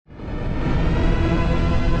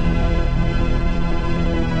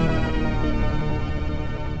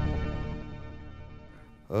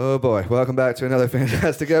Oh boy, welcome back to another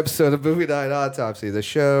fantastic episode of Movie Night Autopsy, the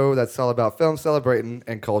show that's all about film celebrating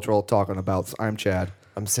and cultural talking about. I'm Chad.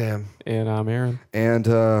 I'm Sam. And I'm Aaron. And,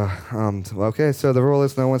 okay, so the rule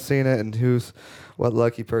is no one's seen it, and what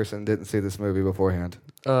lucky person didn't see this movie beforehand?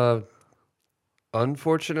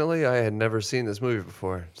 Unfortunately, I had never seen this movie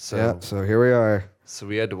before, Yeah, so here we are. so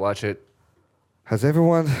we had to watch it Has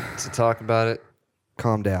everyone to talk about it.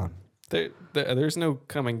 calmed down? There's no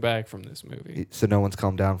coming back from this movie. So no one's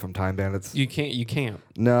calmed down from Time Bandits? You can't.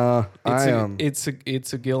 No, It's I a, am. it's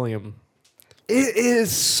a Gilliam. It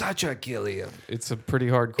is such a Gilliam. It's a pretty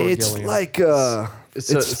hardcore It's Gilliam. like, It's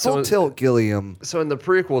it's full tilt Gilliam. So in the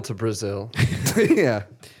prequel to Brazil, Yeah.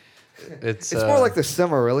 it's It's more like the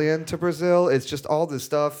Silmarillion to Brazil. It's just all the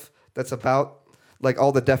stuff that's about, like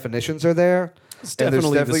all the definitions are there. It's And there's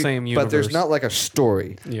definitely the same but there's universe. not like a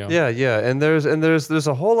story. yeah, and there's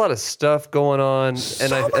a whole lot of stuff going on,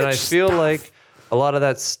 and I much feel stuff. like a lot of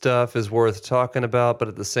that stuff is worth talking about, but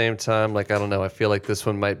at the same time, like I don't know, I feel like this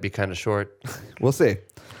one might be kind of short. We'll see.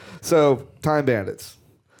 So, Time Bandits.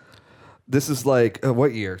 This is like,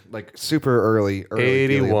 what year? Like super early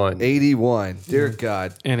 81. Gilliam. 81. Dear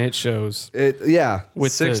God. And it shows. Yeah.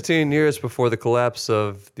 With 16 years before the collapse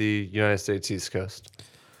of the United States East Coast.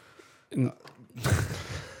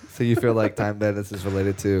 So you feel like Time Bandits is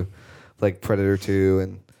related to like Predator 2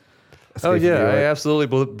 and Escape Oh from yeah, New York? I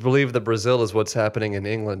absolutely believe that Brazil is what's happening in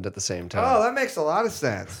England at the same Oh, time. that makes a lot of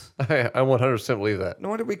sense. I 100% believe that. No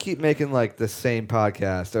wonder we keep making like the same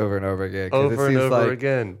podcast over and over again. 'cause it Over and seems over like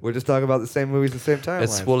again. We're just talking about the same movies at the same time.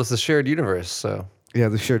 It's a shared universe. So, Yeah,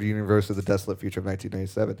 the shared universe of the desolate future of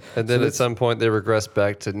 1997. and then So at some point they regress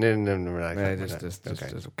back to yeah,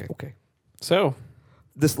 okay. just okay. So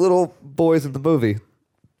This little boy's in the movie,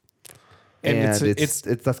 And and it's-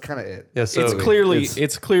 it's that's kind of it. Yeah, so it's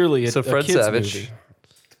clearly a, so Fred a kid's Savage. movie.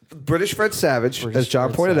 British Fred Savage, British as John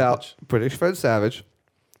Fred pointed Savage. out, British Fred Savage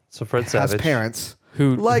So Fred has Savage. parents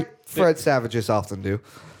Who like Fred Savages often do.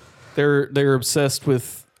 they're obsessed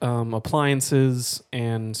with appliances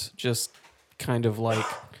and just kind of like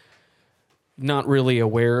not really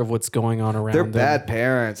aware of what's going on around They're them. bad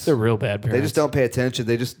parents. They're real bad parents. They just don't pay attention.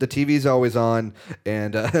 The TV's always on,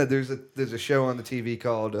 and there's a show on the TV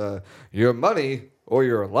called "Your Money or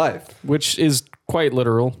Your Life," Which is quite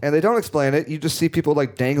literal. and they don't explain it. You just see people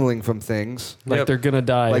like dangling from things, Like Yep. they're gonna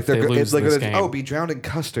die like if they lose it's like this gonna, game. be drowned in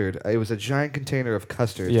custard. It was a giant container of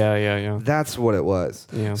custard. Yeah. That's what it was.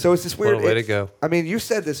 Yeah. So it's this What weird a way to go. I mean, you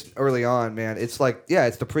said this early on, man. It's like, yeah,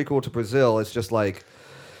 it's the prequel to Brazil. It's just like,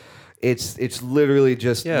 it's literally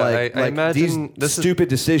just Yeah, like I imagine these this is- stupid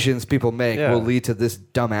decisions people make Yeah. will lead to this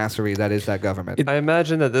dumbassery that is that government. I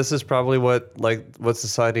imagine that this is probably what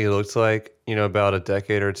society looks like, about a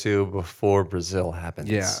decade or two before Brazil happens.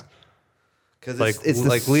 Yeah. Because Like- it's the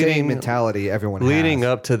like same leading- mentality everyone Leading has.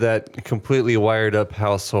 up to that completely wired up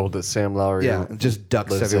household that Sam Lowry Yeah, just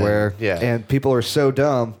ducks lives in. everywhere. Yeah. And people are so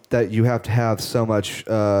dumb that you have to have so much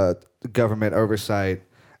government oversight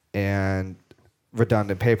and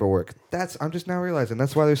redundant paperwork. I'm just now realizing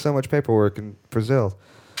that's why there's so much paperwork in Brazil.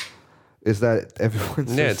 Is that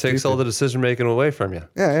everyone's so Yeah, it takes all the stupid. decision making away from you.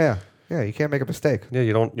 Yeah. You can't make a mistake. Yeah,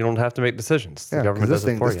 you don't have to make decisions. The Yeah, 'cause government this does it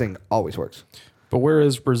thing for this you. thing always works. But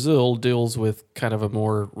whereas Brazil deals with kind of a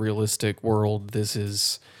more realistic world, this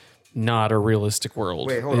is not a realistic world.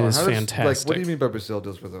 Wait, hold It on. is How does- fantastic. what do you mean by Brazil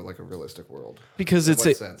deals with like a realistic world? Because In it's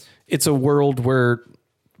what a sense? it's a world where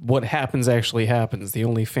what happens actually happens. The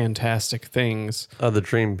only fantastic things The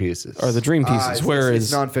dream pieces. are the dream pieces. It's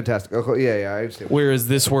whereas non-fantastic. Okay, yeah, I understand. whereas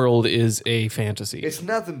this world is a fantasy. It's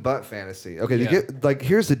nothing but fantasy. Okay, you Yeah. get like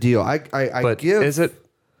here's the deal. I But give. is it?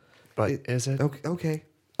 But is it? Okay.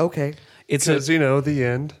 It's a Because the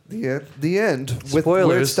end. The end with where it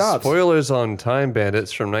Spoilers. stops. Spoilers on Time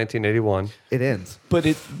Bandits from 1981. It ends.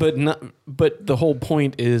 but the whole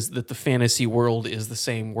point is that the fantasy world is the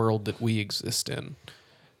same world that we exist in.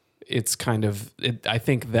 It's kind of I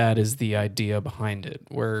think that is the idea behind it,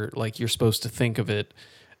 where like you're supposed to think of it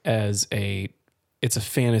as it's a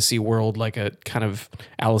fantasy world, like a kind of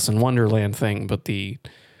Alice in Wonderland thing, but the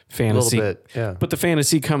fantasy, A little bit, yeah. But the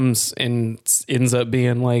fantasy comes and ends up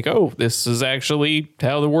being like, oh, this is actually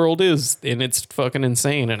how the world is, and it's fucking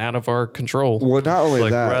insane and out of our control. Well, not only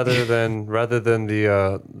Like that. rather than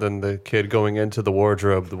the kid going into the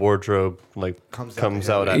wardrobe like comes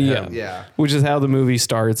out at Yeah. him. Yeah. Which is how the movie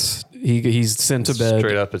starts. He's sent to bed.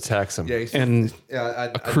 Straight up attacks him. Yeah. He's, And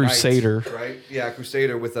a crusader. knight, right? Yeah, a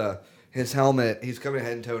crusader with his helmet. He's coming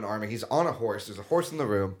head and toe in armor. He's on a horse. There's a horse in the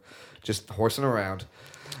room, just horsing around.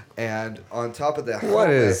 And on top of that, What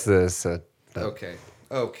is this? Okay.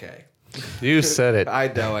 You said it. I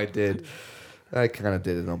know I did. I kind of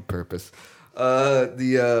did it on purpose.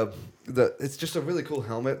 The it's just a really cool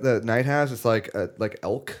helmet that Knight has. It's like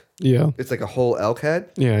elk. Yeah. It's like a whole elk head.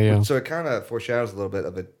 Yeah, yeah. So it kind of foreshadows a little bit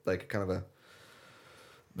of it, like kind of a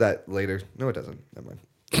that later. No, it doesn't. Never mind.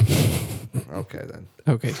 Okay then.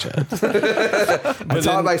 Okay, Chad. I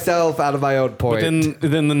taught myself out of my own point. But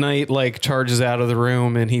then the knight like charges out of the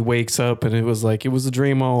room and he wakes up and it was a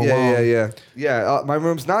dream all along. Yeah. My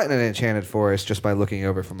room's not in an enchanted forest just by looking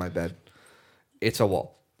over from my bed. It's a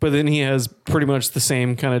wall. But then he has pretty much the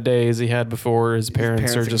same kind of day as he had before. His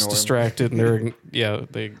parents are just ignore him. distracted and they're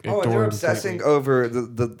they ignore And they're him obsessing completely. over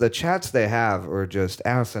the chats they have are just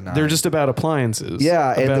asinine. They're just about appliances.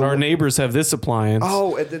 Yeah, and about our neighbors have this appliance.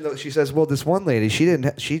 Oh, and then she says, "Well, this one lady, she ended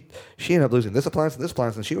up losing this appliance,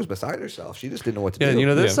 and she was beside herself. She just didn't know what to do." Yeah, you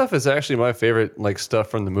know, this Yeah. stuff is actually my favorite like stuff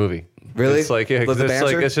from the movie. Really? It's like, yeah, 'cause The it's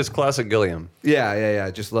like banter? it's just classic Gilliam. Yeah.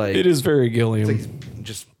 Just like It is very Gilliam. It's like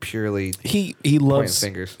just purely. he loves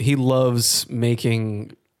fingers. he loves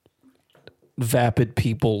making vapid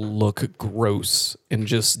people look gross and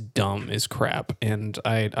just dumb as crap, and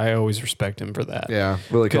I always respect him for that. Yeah,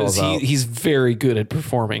 really because calls out. he's very good at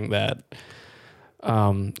performing that.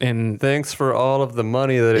 And Thanks for all of the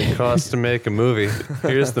money that it costs to make a movie.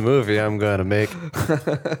 Here's the movie I'm gonna make.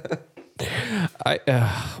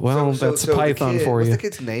 that's So the Python kid- for what's you, the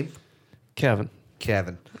kid's name? Kevin.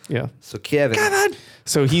 Kevin. Yeah. So Kevin.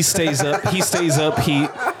 So he stays up. He stays up.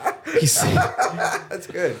 That's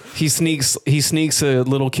good. He sneaks a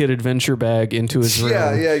little kid adventure bag into his room.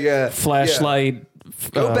 Yeah. Flashlight,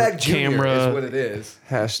 Go back, Junior camera, is what it is.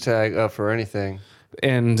 Hashtag up for anything.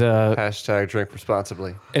 and Hashtag drink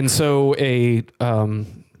responsibly. so a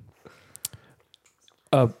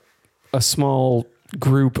small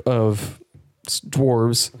group of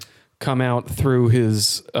dwarves come out through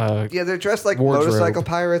his Yeah, they're dressed like Wardrobe. motorcycle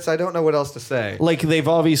pirates. I don't know what else to say. like they've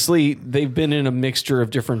been in a mixture of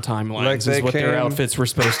different timelines. Like they is what their came- outfits were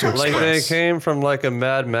supposed to express. Like they came from like a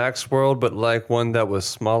Mad Max world, but like one that was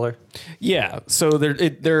smaller. Yeah, so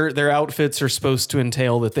their outfits are supposed to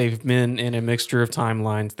entail that they've been in a mixture of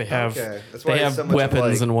timelines. They have Okay. That's why they it's have so much weapons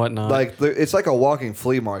like- and whatnot. Like it's like a walking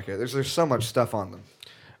flea market. There's so much stuff on them.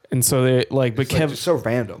 and so they like, but It's like just so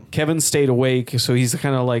random. Kevin stayed awake, so he's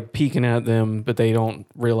kind of like peeking at them, but they don't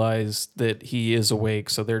realize that he is awake.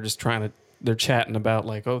 So they're just they're chatting about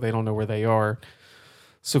like, oh, they don't know where they are.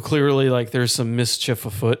 So clearly, like, there's some mischief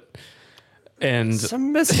afoot. And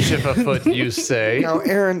Some mischief afoot, you say. Now,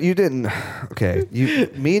 Aaron, you didn't. Okay,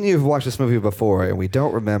 me and you have watched this movie before, and we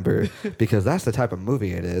don't remember because that's the type of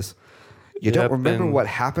movie it is. You don't Yep, remember and- what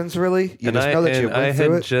happens really. You And just know that you I went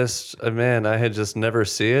through had it. just I had just never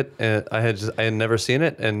see it, and I had never seen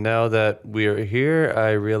it, and now that we are here,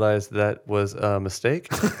 I realized that was a mistake.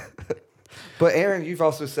 But Aaron, you've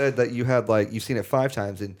also said that you had you've seen it 5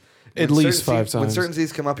 times, and At when least certain 5 scenes- When times. certain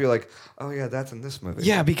scenes come up, you're like, oh yeah, that's in this movie.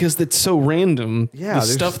 yeah, because it's so random. Yeah, the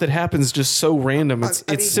there's- stuff that happens just so random. It's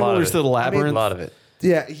I mean- similar Lot of to the it. labyrinth. A lot of it.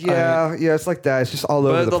 yeah. It's like that. It's just all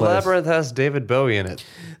over But the the place. labyrinth has David Bowie in it.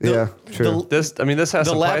 Yeah, true. This has The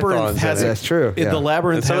some labyrinth pythons has in it. That's true. Yeah. The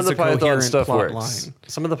labyrinth And some has of the a Python coherent stuff plot works. line.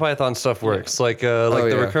 Some of the Python stuff works, like Oh,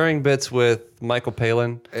 the yeah. recurring bits with Michael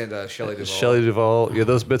Palin, And Shelley Duvall. Shelley Duvall. Yeah,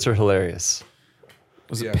 those bits are hilarious.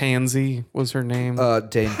 Was Yeah. it Pansy? Was her name? Dame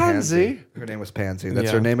Pansy. Pansy? Her name was Pansy. That's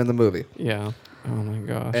Yeah. her name in the movie. yeah. Oh my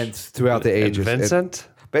gosh. And throughout the And ages. Vincent.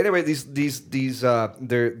 But anyway, these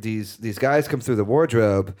guys come through the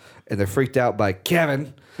wardrobe and they're freaked out by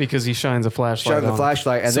Kevin because he shines a flashlight. shining the on.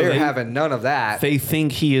 flashlight, and So they're they- having none of that. They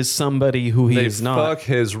think he is somebody who he They is not. fuck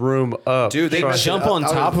his room up. Dude, they Trying- mess it Jump up. on I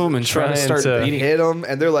top was of him and try to trying start to beating. hit them,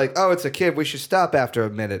 and they're like, "Oh, it's a kid. We should stop after a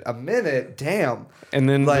minute." A minute, damn. And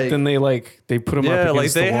then Like- they put him up yeah, against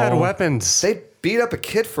like they the had wall. weapons. They beat up a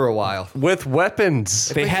kid for a while. With weapons.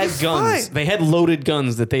 They had He's guns. fine. They had loaded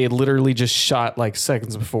guns that they had literally just shot like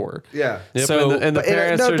seconds before. Yeah. Yep, So- and the but-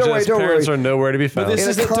 parents no, are don't worry, just don't parents worry. are nowhere to be But found. this In a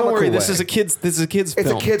is don't comical worry. This way. is a kids. This is a kids It's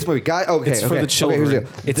film. a kids movie, guy. Okay, It's for okay. the children. Okay, here's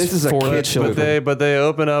the deal. It's this is a for the kids children. movie. But they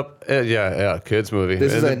open up, kids movie.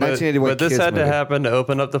 This is a But- 1981 But this kids had to movie. happen to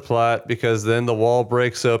open up the plot because then the wall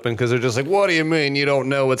breaks open because they're just like, "What do you mean you don't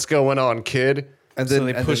know what's going on, kid? And So then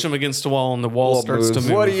they and push then- him against a wall, and the wall Wall starts to moves.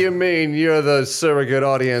 move. What do you mean you're the surrogate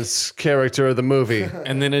audience character of the movie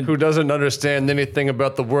And then who doesn't understand anything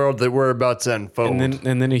about the world that we're about to unfold?"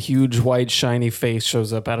 and then a huge white shiny face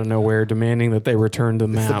shows up out of nowhere, demanding that they return to the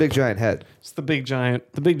map. It's the big giant head. It's the big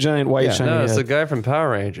giant white Yeah. shiny no, it's head. the guy from Power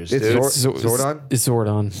Rangers, It's dude. Zordon? It's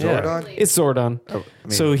Zordon. Yeah. Zordon? It's Zordon. Oh, I mean,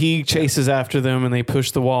 So he chases after them, and they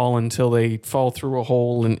push the wall until they fall through a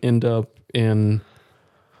hole and end up in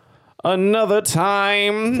Another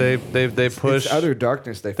time. They push It's utter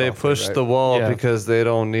darkness. They push right? the wall Yeah. because they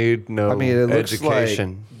don't need no I mean, it looks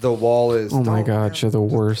education. like the wall is. Oh my God, you're the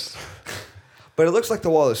worst. But it looks like the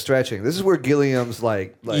wall is stretching. This is where Gilliam's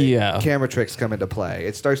Yeah. camera tricks come into play.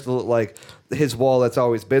 It starts to look like his wall that's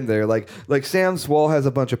always been there. Like Sam's wall has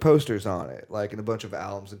a bunch of posters on it, like and a bunch of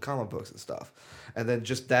albums and comic books and stuff. And then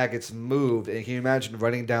just that gets moved. And can you imagine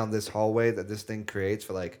running down this hallway that this thing creates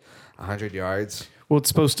for like 100 yards? Well, it's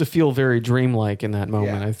supposed to feel very dreamlike in that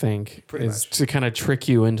moment, Yeah, I think. pretty is much. to kind of trick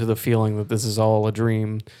you into the feeling that this is all a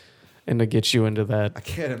dream and to get you into that. I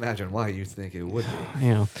can't imagine why you think it would be.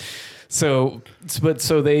 Yeah. So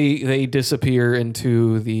they disappear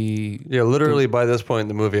into the Yeah, literally by this point in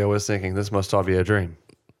the movie, I was thinking this must all be a dream.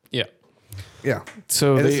 yeah. Yeah.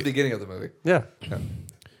 So And this is they the beginning of the movie. Yeah.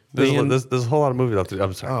 They end- There's a whole lot of movie left to do.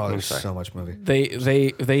 I'm sorry. Oh, I'm there's sorry. so much movie.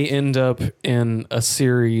 they end up in a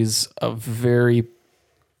series of very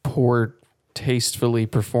poor, tastefully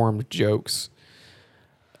performed jokes.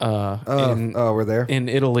 We're there. In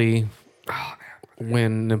Italy,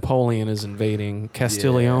 when Napoleon is invading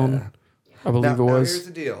Castiglione, Yeah. I believe it was. Here's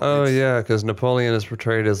the deal. Oh It's- yeah, because Napoleon is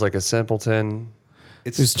portrayed as like a simpleton.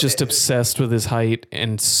 It's Who's just obsessed with his height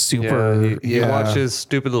and Yeah, super. he Yeah. watches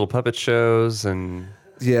stupid little puppet shows and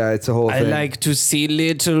Yeah, it's a whole thing. to see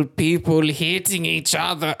little people hitting each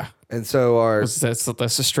other. And so our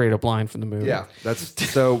That's a straight up line from the movie. yeah, that's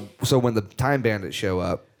so when the Time Bandits show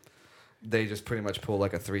up, they just pretty much pull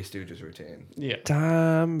like a Three Stooges routine. Yeah.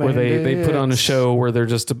 time Where they put on a bandits. show where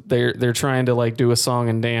they're trying to like do a song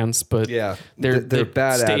and dance, but Yeah, they're they're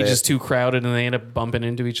bad at stage it. is too crowded and they end up bumping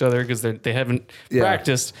into each other because they haven't Yeah.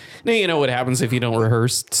 practiced. Now you know what happens if you don't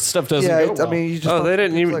rehearse. Stuff doesn't Yeah, go it's, well. I mean, you just Oh, don't- they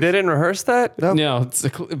didn't. it's like- They didn't rehearse that. No. no,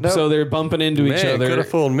 so they're bumping into each Man, other. could have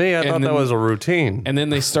fooled me. I and thought that then- was a routine. And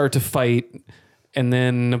then they start to fight, and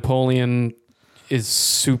then Napoleon is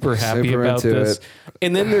super happy Super about into this. it.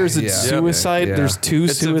 And then there's a Yeah. suicide. Yeah. There's two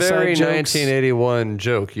It's a suicide very jokes. 1981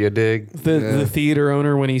 joke. You dig? The theater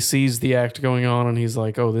owner, when he sees the act going on, and he's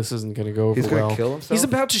like, "Oh, this isn't going to go over He's gonna well." kill himself? He's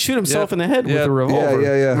about to shoot himself Yeah. in the head with Yeah. a revolver.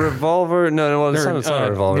 Yeah. Revolver? No, well, it's Or, not a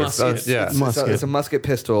revolver. It's, musket. yeah, It's musket. It's a musket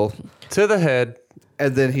pistol, to the head.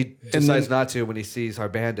 and then he And decides then- not to when he sees our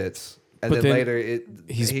bandits. And But then then later,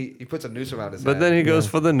 he's- he puts a noose around his But head. then he goes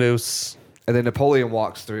for the noose and then Napoleon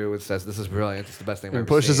walks through and says, "This is brilliant. It's the best thing I've and ever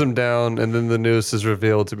pushes seen." him down, and then the noose is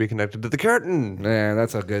revealed to be connected to the curtain. Man,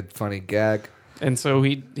 that's a good, funny gag. And so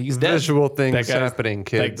he's dead. Visual things That guy's- happening,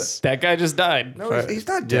 kids. That guy just died. No, he's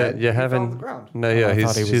not Yeah, dead. you He fell on haven't. the ground. No, yeah, I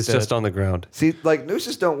thought he was he's just dead. on the ground. See, like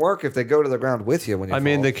nooses don't work if they go to the ground with you when you I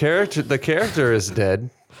mean, fall. the character is dead.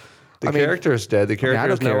 The I mean- character is dead. The I character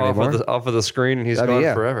don't is now care anymore. off of the screen, and he's I mean, gone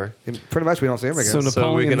yeah. forever. Pretty much, we don't see him again. So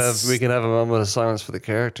So we can Napoleon's- have a moment of silence for the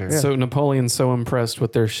character. So Napoleon's so impressed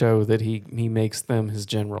with their show that he makes them his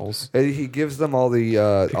generals. And he gives them all the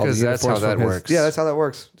all the Because that's how uniforms that from his- works. Yeah, that's how that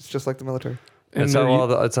works. It's just like the military. And It's they're how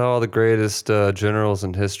all the greatest generals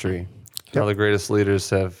in history, how the greatest leaders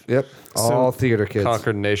have Yep, all theater kids.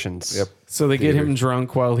 conquered nations. Yep. So they get Theater. him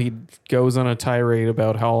drunk while he goes on a tirade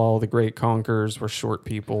about how all the great conquerors were short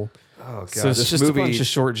people. Oh god, So it's this just a movie, bunch of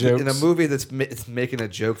short jokes. In a movie that's it's making a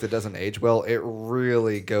joke that doesn't age well, it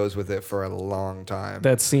really goes with it for a long time.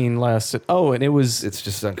 That scene lasted. Oh, and it was It's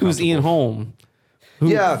just it was Ian uncomfortable. Holm, who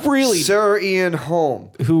Yeah, really, Sir Ian Holm,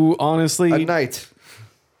 who honestly, a knight.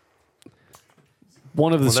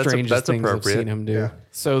 one of the Well, strangest that's things I've appropriate. seen him do. Yeah.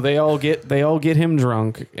 So they all get him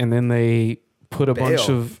drunk, and then they put a bunch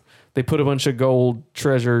Bail. of gold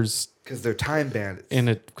treasures Because they're time bandits. in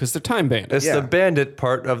it because they're time bandits. It's Yeah. the bandit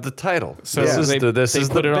part of the title. So this they, is the, this they is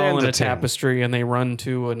put the it all in a banditing. tapestry, and they run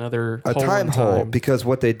to another a hole time in hole time. because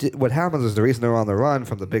what they did, what happens is the reason they're on the run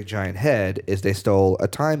from the big giant head is they stole a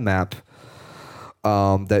time map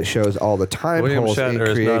that shows all the time William holes in Shatner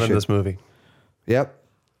is creation. not in this movie. Yep,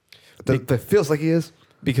 that feels like he is.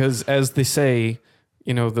 Because as they say,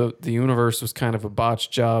 you know, the universe was kind of a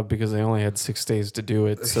botched job because they only had 6 days to do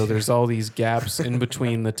it. So there's all these gaps in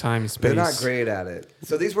between the time space. They're not great at it.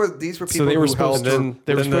 So these were people So they were who supposed helped.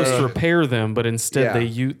 to then the- repair them, but instead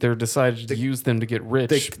Yeah. they decided to use them to get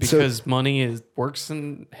rich so- because money works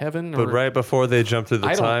in heaven. But or, right before they jump through the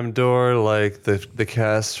I don't- time door, like the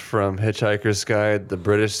cast from Hitchhiker's Guide, the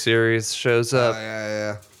British series, shows up.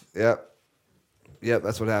 Yep.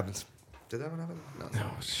 That's what happens. Did that one happen? No.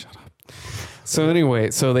 Oh, shut up. So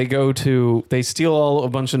anyway, so they steal a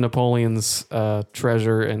bunch of Napoleon's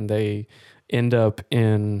treasure, and they end up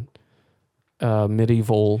in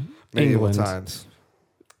medieval England. times.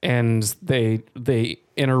 And they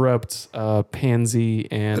interrupt Pansy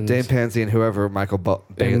and Dame Pansy and whoever Michael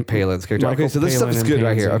And Palin's character. Michael Okay, so this stuff Palin is and good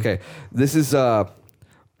right here. Pansy. Okay, this is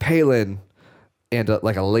Palin and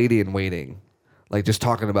like a lady in waiting, like just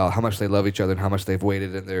talking about how much they love each other and how much they've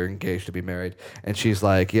waited and they're engaged to be married. And she's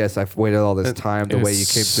like, yes, I've waited all this time. The it way was you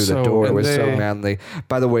came through so- the door, it and was so they- manly.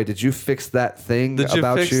 By the way, did you fix that thing Did you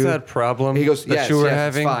about fix you? that problem He goes, that yes, you were yes,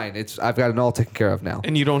 having? it's fine. I've got it all taken care of now.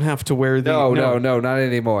 And you don't have to wear the No, not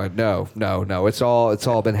anymore. No. It's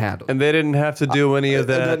all been handled. And they didn't have to do any of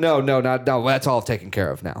that No, that's all taken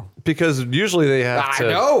care of now. because usually they have to.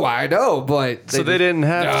 I know, but So they didn't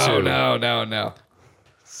have to. No.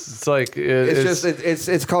 It's like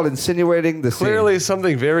It's called insinuating the clearly scene.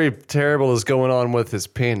 something very terrible is going on with his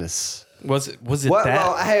penis. Was it What? that?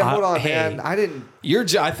 Well, hey, hold on, hey, man. I didn't.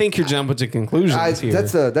 I think you're jumping to conclusions here.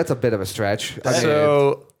 That's a bit of a stretch. I mean,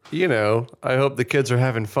 So I hope the kids are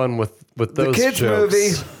having fun with those kids jokes.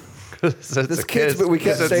 movie. This kids, we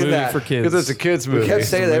kept saying movie that. for kids. Because it's a kids movie. We kept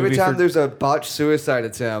saying that every movie time for- there's a botched suicide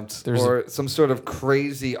attempt There's or some sort of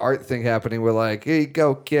crazy art thing happening, we're like, here you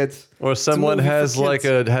go, kids. Or someone movie for has like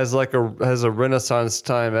kids. has a Renaissance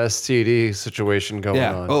time STD situation going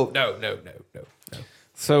on. Oh no.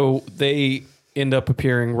 So they end up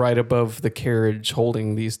appearing right above the carriage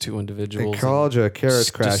holding these two individuals. College a carriage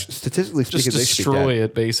Just- crash. Statistically Just speaking, they should be destroy dead.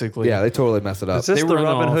 it, basically. Yeah, they totally mess it up. Is this They the run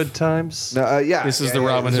Robin off. Hood times? No, yeah. This is yeah, the yeah,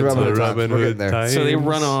 Robin this is Hood Robin Hood times. times. Robin We're Hood getting there. times. So they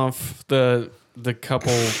run off. The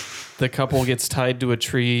couple. The couple gets tied to a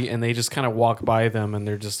tree, and they just kind of walk by them, and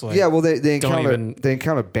they're just like, Yeah, well, they Don't encounter even- they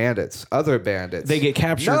encounter bandits, other bandits. They get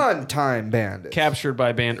captured. Non-time bandits. captured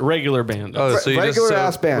by regular bandits, Oh, so you just regular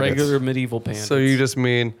ass bandits. regular medieval bandits. So you just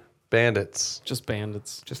mean bandits? just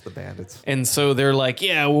bandits. Just the bandits. And so they're like,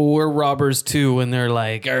 yeah, well, we're robbers too. And they're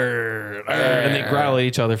like, "Arr, arr," and they growl at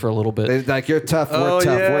each other for a little bit. They like, you're tough. We're Oh,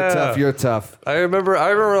 tough. We're yeah. tough. You're tough. I remember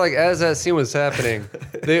like as that scene was happening,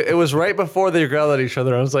 it was right before they growled at each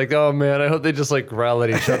other. I was like, oh man, I hope they just like growl at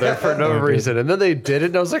each other for no reason. And then they did it,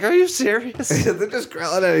 and I was like, are you serious? They're just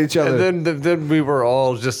growling at each other. And then we were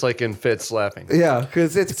all just like in fits laughing. Yeah,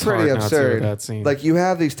 because it's pretty hard not to absurd. with that scene. Like you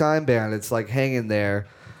have these time bandits like hanging there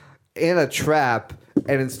in a trap,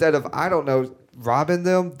 and instead of robbing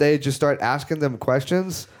them, they just start asking them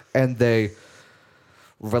questions, and they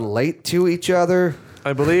relate to each other.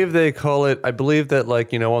 I believe they call it. I believe that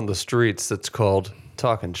on the streets, that's called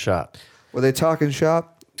talking shop. Were they talking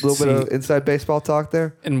shop? A little bit of inside baseball talk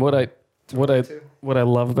there. And what I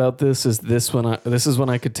love about this is this is when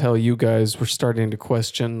I could tell you guys were starting to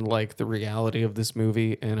question like the reality of this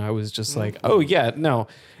movie, and I was just like, oh yeah, no,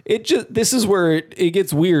 this is where it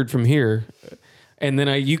gets weird from here. And then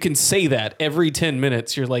you can say that every 10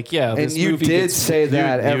 minutes. You're like, yeah, this And you movie did gets, say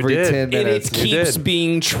that you every did. 10 and it minutes. keeps did.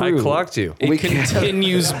 being true. I clocked you. It We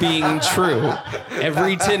continues being true.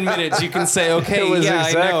 Every 10 minutes, you can say, okay, It was yeah,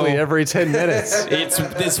 exactly I know. every 10 minutes.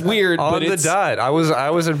 It's weird, On but the dot. I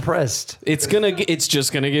was impressed. it's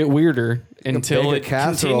just gonna get weirder until Bake it a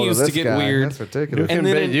casserole continues this to get guy. weird. That's ridiculous. And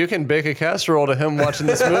then You can bake a casserole to him watching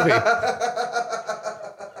this movie.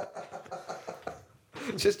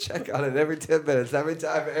 Just check on it every 10 minutes. Every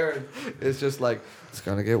time Aaron is just like, it's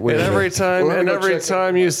going to get weird. And every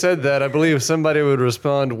time you said that, I believe somebody would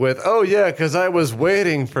respond with, "Oh yeah, because I was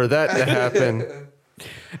waiting for that to happen."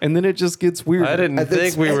 And then it just gets weird. I didn't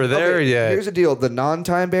think we were there yet. Here's the deal: the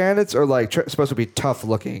non-time bandits are like supposed to be tough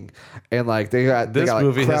looking, and like they got This like,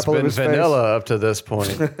 movie has crap all over been his face. vanilla up to this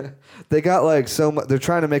point. They got like so much. They're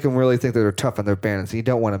trying to make them really think that they're tough and they're bandits. And you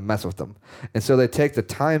don't want to mess with them, and so they take the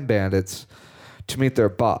time bandits to meet their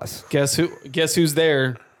boss. Guess who's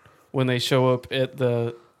there when they show up at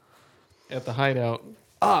the hideout?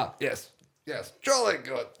 Ah, yes, jolly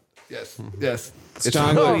good. Yes. It's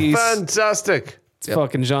John Oh, Cleese. fantastic! It's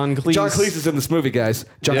fucking John Cleese. John Cleese is in this movie, guys.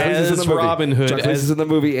 John Cleese is in the As movie. Robin Hood, John Cleese as- is in the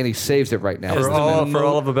movie, and he saves it right now. For the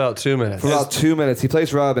all of about 2 minutes. For about 2 minutes, he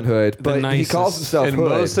plays Robin Hood, but he nicest. calls himself And Hood.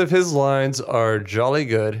 most of his lines are jolly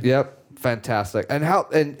good. Yep, fantastic. And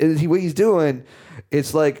what he's doing,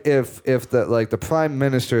 it's like if the prime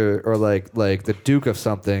minister or like the duke of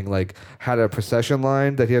something like had a procession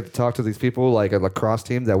line that he had to talk to these people like a lacrosse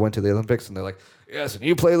team that went to the Olympics, and they're like, yes, and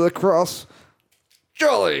you play lacrosse,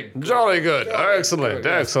 jolly. Jolly good. Excellent.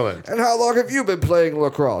 Excellent. And how long have you been playing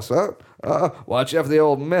lacrosse? Huh? Watch after the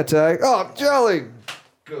old Metag. Oh, jolly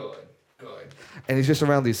good. And he's just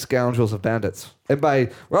around these scoundrels of bandits. And by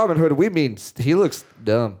Robin Hood, we mean he looks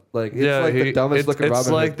dumb. Like it's like the dumbest looking It's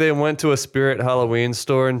Robin like Hood. they went to a Spirit Halloween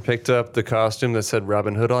store and picked up the costume that said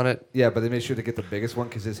Robin Hood on it. Yeah, but they made sure to get the biggest one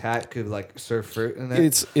because his hat could like serve fruit in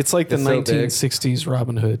it. It's like the It's so big. 1960s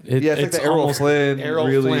Robin Hood. Yeah, it's like the Errol Flynn, Errol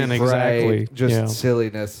really Flynn, bright, exactly. just Yeah.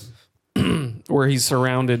 silliness. Where he's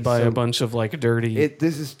surrounded by So- a bunch of like dirty.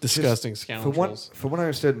 This is Disgusting just, scoundrels. From what I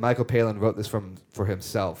understood, Michael Palin wrote this for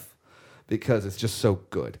himself because it's just so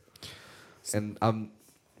good. And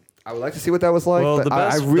I would like to see what that was like. Well, but the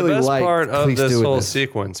best, I really the best like part of Cleese this doing whole this.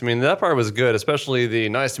 sequence. I mean, that part was good, especially the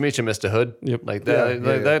 "Nice to meet you, Mr. Hood." Yep. Like that.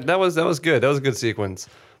 Yeah, yeah. That was good. That was a good sequence.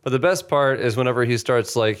 But the best part is whenever he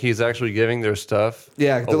starts like he's actually giving their stuff.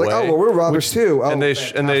 Yeah, they're like, away. oh well, we're robbers too. Oh, and they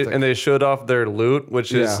fantastic. showed off their loot,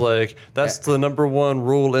 which Yeah. is like that's the number one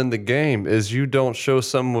rule in the game is you don't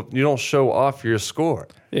show off your score.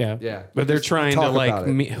 Yeah. Yeah. But they're Just trying to talk like about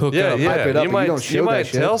it. hook Yeah, up. yeah. hype it up, You but might you don't show you that might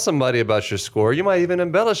shit. tell somebody about your score. You might even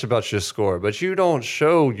embellish about your score, but you don't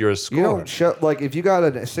show your score. You don't show like if you got a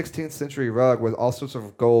 16th century rug with all sorts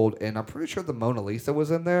of gold, and I'm pretty sure the Mona Lisa was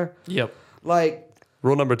in there. Yep. Like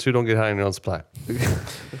Rule number 2: don't get high on your own supply.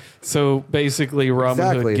 So basically, Robin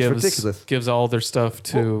Exactly, Hood it's ridiculous. gives all their stuff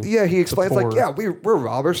to. yeah, he explains like, poor. yeah, we're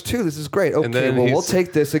robbers too. This is great. Okay, then well we'll he's-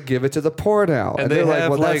 take this and give it to the poor now. And, they they're like,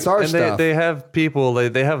 have well that's our and stuff. they have people.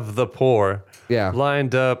 They have the poor. Yeah.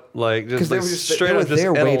 Lined up like 'Cause just, they like were just- straight they were up just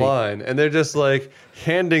there in waiting. a line, and they're just like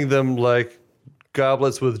handing them like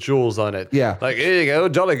goblets with jewels on it. Yeah. Like here you go,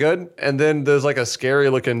 jolly good. And then there's like a scary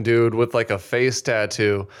looking dude with like a face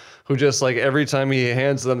tattoo who just like every time he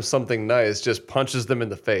hands them something nice, just punches them in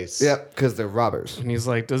the face. Yep, because they're robbers. And he's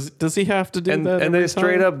like, does he have to do And that? and they every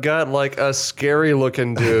straight time? up got like a scary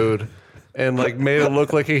looking dude. And like made it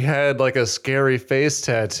look like he had like a scary face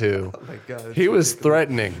tattoo. Oh my God, He was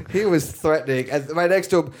threatening. He was threatening. And right next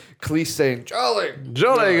to him, Cleese saying, Jolly.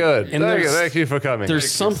 Jolly good. And Thank you for coming. There's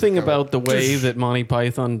something about the way that Monty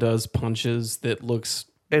Python does punches that looks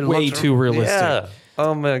It way looks- too realistic. Yeah.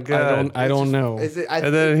 Oh my god. I don't know. Is it,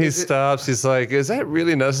 and then he stops. He's like, "Is that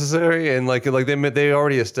really necessary?" And like they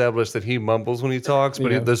already established that he mumbles when he talks,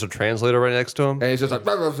 but Yeah. there's a translator right next to him. And he's just like,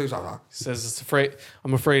 He says,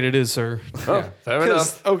 I'm afraid it is, sir. Oh, fair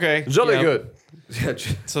enough. Okay. Jolly yeah. good.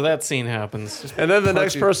 So that scene happens. And then the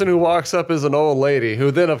next you. person who walks up is an old lady, who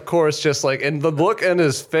then, of course, just like, and the look in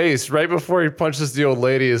his face right before he punches the old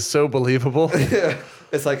lady is so believable.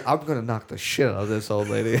 It's like, I'm going to knock the shit out of this old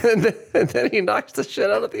lady. and then he knocks the shit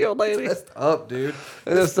out of the old lady. That's up, dude.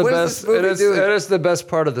 And it's the What is best. this movie doing? It is the best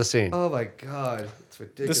part of the scene. Oh my god, it's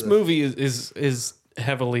ridiculous. This movie is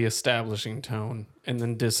heavily establishing tone and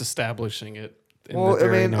then disestablishing it. In Well, the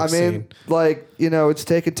very I next mean, scene. like it's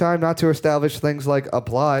taken time not to establish things like a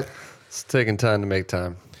plot. It's taking time to make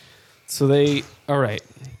time. So all right.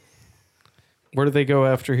 Where do they go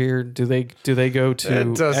after here? Do they go to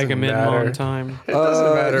It doesn't Agamemnon matter. time? It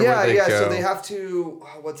doesn't matter Yeah, where they yeah. go. So they have to.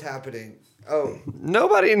 What's happening? Oh,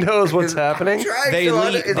 Nobody knows what's happening. They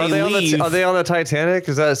leave- Are they on leave. are they on the Titanic?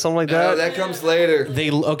 Is that something like no, that? that comes later. They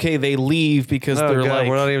leave because Oh, they're God, like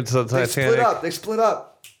we're not even to the They Titanic. split up. They split up.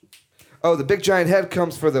 Oh, the big giant head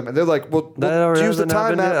comes for them, and they're like, "Well, That we'll already use the hasn't time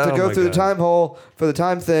happened map yet? to Oh go my through the God. time hole for the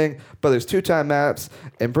time thing." But there's two time maps,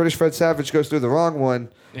 and British Fred Savage goes through the wrong one.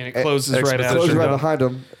 and it closes right Exposition. after. Closes right them. behind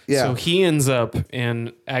him. Yeah, So he ends up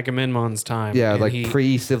in Agamemnon's time. yeah, and like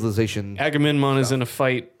pre-civilization. Agamemnon is in a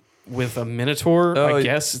fight with a minotaur. Oh, I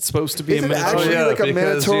guess it's supposed to be Is a it minotaur. actually like a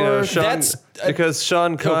because, Minotaur? That's- because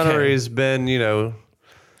Sean Connery's been,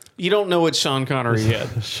 You don't know it's Sean Connery yet.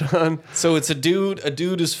 Sean. So it's a dude. A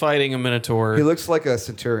dude is fighting a minotaur, He looks like a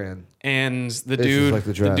centurion. and the This is dude, like the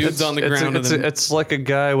the dress. dude's on the ground, and It's like a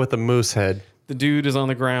guy with a moose head. the dude is on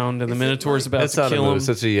the ground, and the minotaur's about It's to not a kill him. moose.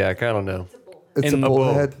 It's a yak. I don't know. It's And a a bull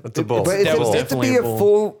bull. head. It's a bull. But is That it was meant to be definitely a a bull.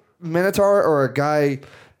 full minotaur or a guy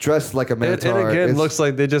dressed like a It, minotaur? again It's- looks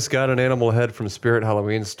like they just got an animal head from Spirit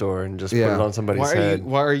Halloween store and just put Yeah. it on somebody's Why head.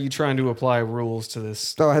 are you trying to apply rules to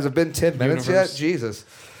this? Oh, has it been 10 minutes Universe. yet? Jesus.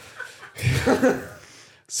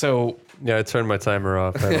 So Yeah, I turned my timer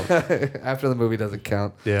off. I don't- After the movie doesn't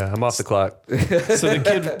count. yeah, I'm off the clock. So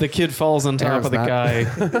the kid falls on top Aaron's of the not. guy.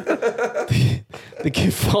 The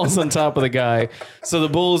kid falls on top of the guy. So the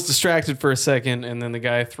bull is distracted for a second, and then the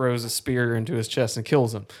guy throws a spear into his chest and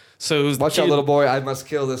kills him. So Watch out, little boy. I must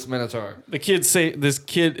kill this minotaur. The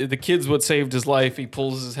kid's what saved his life. He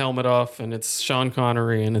pulls his helmet off, and it's Sean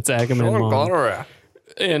Connery, and it's Agamemnon.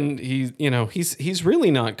 And he's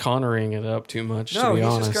really not Connerying it up too much. No, to be he's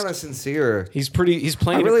honest, just kind of sincere. he's playing.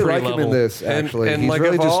 I really it pretty like him level. in this, actually. And he's like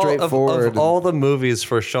really of just all, straightforward. of all the movies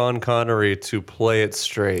for Sean Connery to play it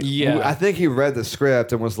straight. Yeah, I think he read the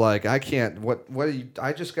script and was like, I can't, what are you,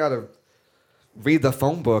 I just got to read the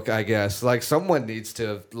phone book, I guess. Like, someone needs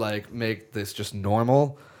to, like, make this just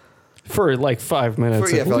normal. for like 5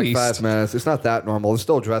 minutes. For at like least. 5 minutes. It's not that normal. It's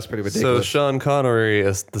still dressed pretty So ridiculous. Sean Connery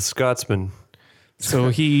is the Scotsman So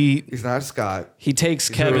he He's not a Scot. takes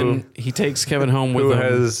Kevin. He takes Kevin home with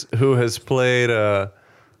him. who has played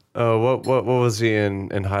what was he in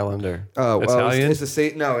Highlander? Oh, well, Italian. it's the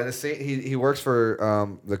same. No, in the same. He works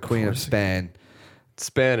for the Queen of Spain.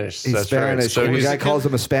 Spanish. He's that's Spanish. right. So and the he's, guy calls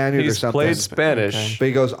him a Spaniard or he's something. played Spanish. Okay. But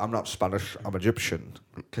he goes, I'm not Spanish, I'm Egyptian.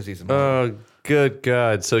 Because he's a Muslim. Oh, good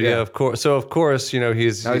God! So Yeah. yeah, of course. So of course, you know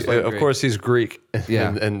he's Now he's playing of Greek. course he's Greek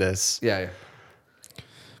Yeah. in this. yeah.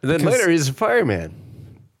 And then Because- later he's a fireman.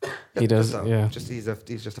 He does. So, Yeah.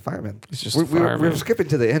 he's just a fireman. He's just a we're fireman. skipping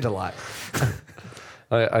to the end a lot.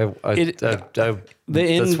 The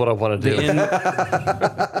end- that's what I want to The do. end.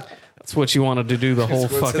 That's what you wanted to do the whole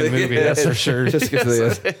go to fucking the movie. end. That's for sure. Just skip to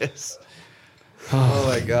the end. Oh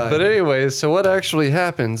my god. But anyways, so what actually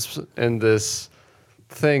happens in this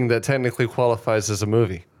thing that technically qualifies as a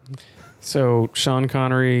movie? So Sean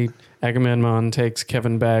Connery, Agamemnon takes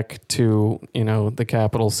Kevin back to, the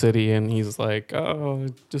capital city, and he's like, "Oh, I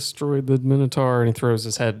destroyed the Minotaur," and he throws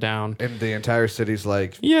his head down. And the entire city's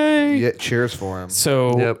like, Yay! yeah, cheers for him.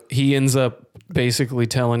 So Yep. he ends up basically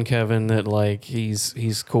telling Kevin that like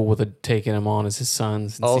he's cool with taking him on as his son.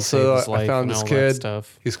 Since he Also, saved his I life found and this all that kid.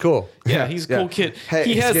 stuff. He's cool. Yeah, he's a yeah. cool kid. Hey,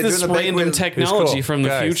 he he's has doing this the banquet. random He's technology cool. from the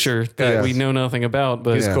Guys, future that guys. we know nothing about,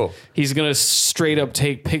 but He's cool. he's gonna straight up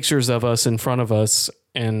take pictures of us in front of us,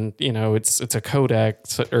 and it's a Kodak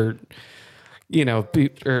or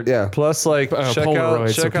Yeah. Plus, like, check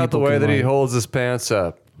Polaroid, so out the people way can, that he like- holds his pants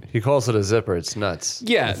up. He calls it a zipper. It's nuts.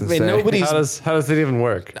 yeah. That's And insane. nobody's. How does it even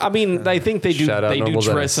work? I mean, I think they do. Shout out They do Noble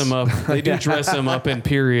dress Dennis. him up. They do dress him up in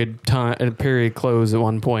period clothes at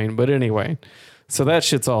one point. But anyway, so that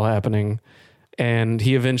shit's all happening, and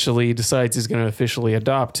he eventually decides he's going to officially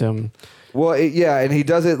adopt him. Well, yeah, and he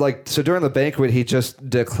does it like so during the banquet. He just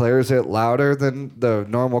declares it louder than the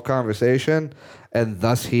normal conversation, and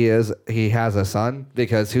thus he has a son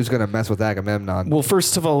because who's going to mess with Agamemnon? Well,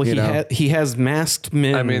 first of all, You know? he has masked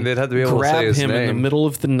men. I mean, they'd have to be able to grab say his him in the name. middle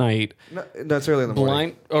of the night, no, it's early in the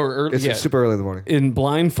morning. It's yeah, super early in the morning. and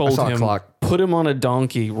blindfold I saw a him, clock. put him on a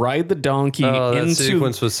donkey, ride the donkey Oh, that into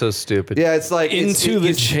sequence was so stupid. Yeah, it's like into the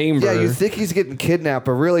he's- chamber. Yeah, you think he's getting kidnapped,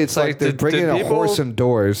 but really it's like, Like, they're did bringing a people- horse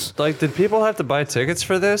indoors. Like, did people have to buy tickets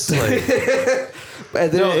for this? Like, And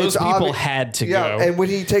then No, it's those people obvi- had to yeah, go. and when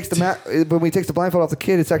he takes the blindfold off the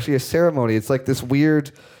kid, it's actually a ceremony. It's like this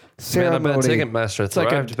weird man, I ceremony. bet Ticketmaster like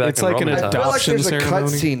thrived back it's in like an Roman I times. feel like adoption there's a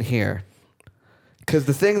ceremony. cutscene here. Because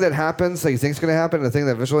the thing that happens, that you think's going to happen, and the thing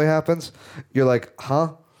that visually happens, you're like,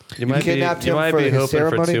 huh? You might be, kidnapped you him might for be his hoping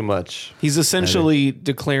ceremony? for too much. He's essentially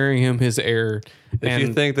declaring him his heir. If and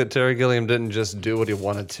you think that Terry Gilliam didn't just do what he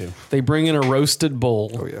wanted to. they bring in a roasted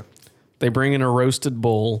bull. Oh, yeah. They bring in a roasted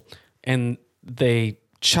bull, and they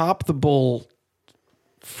chop the bull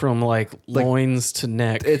from like loins to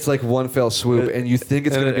neck. It's like one fell swoop, and you think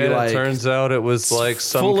it's And, going to be and like. it turns out it was like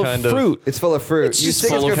some full kind of fruit. it's full of fruit. It's You just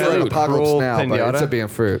think full it's of going to be fruit. an apocalypse Cruel now, but it's pinata? a being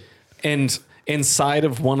fruit. And inside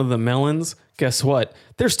of one of the melons, guess what?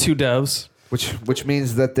 There's 2 doves. Which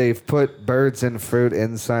means that they've put birds and fruit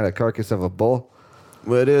inside a carcass of a bull.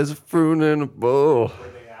 What is a fruit in a bowl?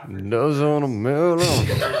 Nose on a melon.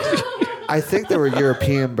 I think they were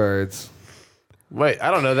European birds. Wait,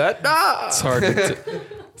 I don't know that. Ah! It's hard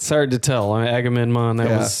it's hard to tell. I mean, Agamemnon, that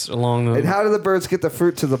Yeah. was along the And how do the birds get the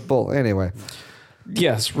fruit to the bull? Anyway,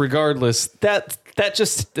 Yes, regardless, that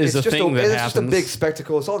just is a thing that it's happens. just a big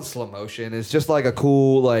spectacle. It's all in slow motion. It's just like a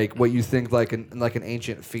cool, like what you think like an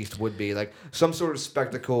ancient feast would be, like some sort of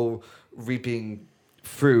spectacle reaping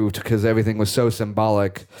fruit, because everything was so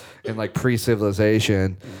symbolic in like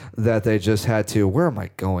pre-civilization that they just had to. Where am I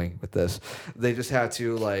going with this? They just had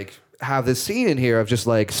to like have this scene in here of just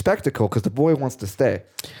like spectacle because the boy wants to stay.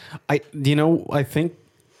 I think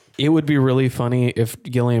it would be really funny if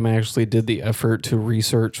Gilliam actually did the effort to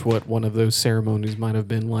research what one of those ceremonies might have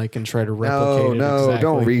been like and try to replicate it. No, exactly.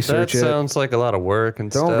 don't That research it. sounds like a lot of work and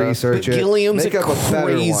Don't stuff. research it. Gilliam's Make a up better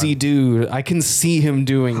crazy one. dude. I can see him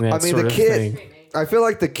doing that I mean, sort the of kid. thing. I feel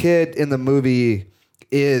like the kid in the movie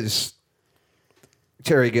is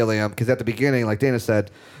Terry Gilliam, because at the beginning, like Dana said,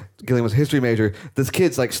 Gilliam was a history major. This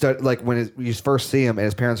kid's like when you first see him and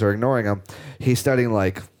his parents are ignoring him, he's studying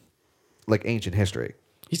like ancient history.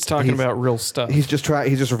 He's talking about real stuff. He's just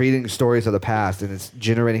reading stories of the past, and it's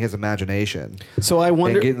generating his imagination So I and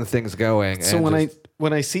wonder. getting the things going. So and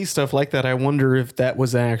when I see stuff like that, I wonder if that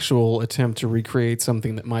was an actual attempt to recreate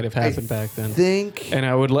something that might have happened back then. think. And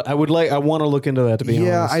I want to look into that, to be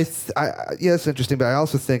Yeah, honest. yeah, it's interesting, but I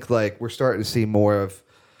also think like we're starting to see more of.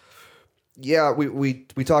 Yeah, we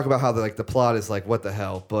talk about how the plot is like what the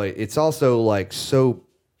hell, but it's also like so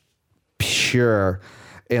pure,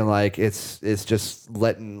 and like it's just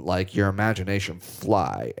letting like your imagination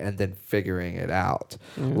fly and then figuring it out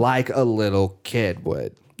like a little kid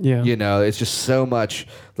would. Yeah. You know, it's just so much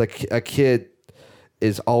like a kid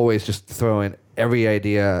is always just throwing every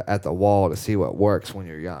idea at the wall to see what works when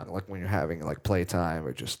you're young, like when you're having like playtime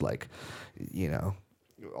or just like, you know,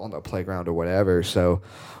 on the playground or whatever. So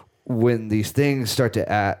when these things start to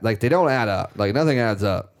add, like they don't add up, like nothing adds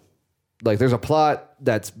up. Like there's a plot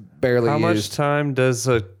that's barely How much used. time does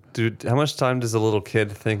a little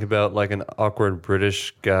kid think about like an awkward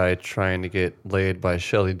British guy trying to get laid by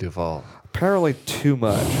Shelley Duvall? Apparently too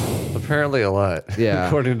much. Apparently a lot. Yeah.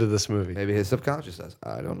 According to this movie. Maybe his subconscious does.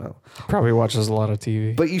 I don't know. Probably watches a lot of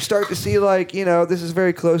TV. But you start to see like, this is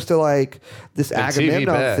very close to like this Agamemnon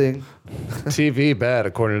bad. thing. TV bad,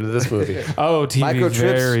 according to this movie. Oh, TV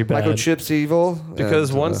very bad. Microchip's evil.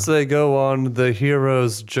 Because and, once they go on the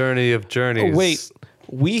hero's journey of journeys. Oh, wait,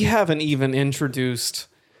 we haven't even introduced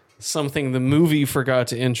something the movie forgot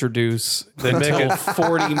to introduce They make until it-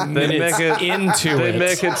 40 minutes into They it.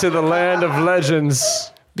 make it to the land of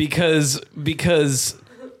legends because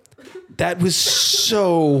that was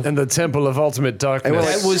so and the temple of ultimate darkness. we're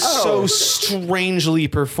that was Oh. so strangely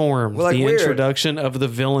performed. Well, like, the weird. introduction of the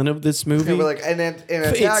villain of this movie. And we're like, and then an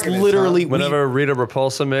it's antagonist, literally Whenever Rita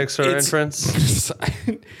Repulsa makes her It's- entrance.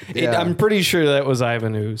 Yeah. I'm pretty sure that was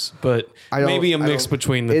Ivan Ooze, but I don't- maybe a I mix don't-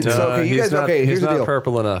 between the It's two. okay, you he's guys- not, okay, here's he's the not deal.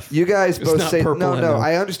 purple enough. You guys both not say purple no. enough.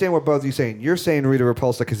 I understand what both of you saying. You're saying Rita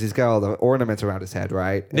Repulsa because he's got all the ornaments around his head,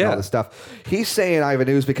 right? And Yeah. all this stuff. He's saying Ivan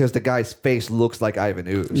Ooze because the guy's face looks like Ivan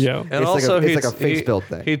Ooze. Yeah. And it's also, like it's like a face built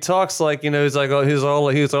thing. He talks like he's like he's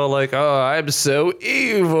all like, oh, I'm so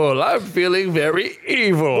evil. I'm feeling very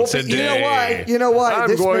evil Well, but today. you know why? You know why? I'm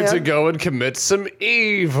This going to man- go and commit some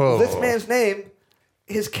evil. This man's name,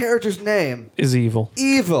 his character's name, Is evil.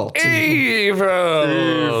 Evil. evil.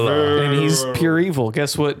 And he's pure evil.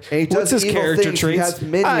 Guess what? And he What's does his evil character things. He traits? has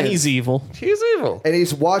minions. He's evil. He's evil. And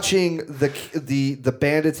he's watching the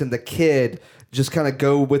bandits and the kid just kind of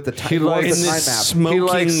go with the time. He likes- In the time this map. smoking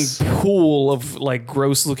likes- pool of like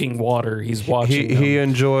gross looking water, he's watching. He them.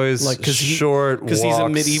 enjoys Like, 'cause he- short 'cause he's a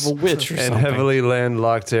walks medieval witch or and something. heavily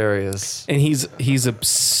landlocked areas. And he's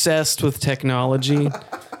obsessed with technology.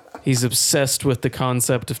 He's obsessed with the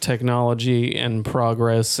concept of technology and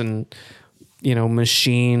progress and And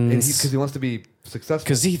machines. because he wants to be successful.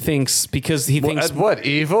 Because he thinks At what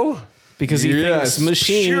evil? because he Yes, thinks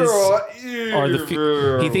machines pure are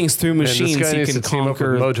the he thinks through this machines guy he needs can to team up with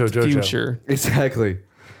conquer Mojo the Jojo. future. Exactly.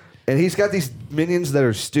 And he's got these minions that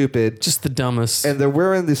are stupid, Just the dumbest. and they're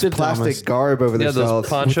wearing this The plastic dumbest. garb over Yeah, themselves. those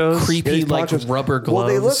ponchos. Yeah, creepy these like ponchos. rubber gloves. Well,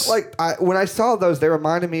 they look like when I saw those, they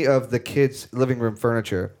reminded me of the kids' living room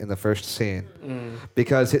furniture in the first scene,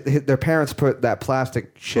 because their parents put that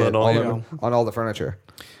plastic shit Linoleum. on all the furniture.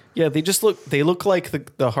 yeah, they look like the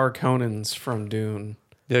Harkonnens from Dune.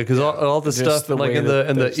 Yeah, because all the Just stuff the like way in the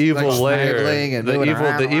that evil like layer, snuggling and the moving evil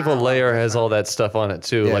around. the evil layer has all that stuff on it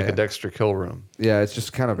too, Yeah, like yeah. a Dexter kill room Yeah, it's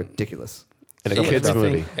just kind of ridiculous. in a kids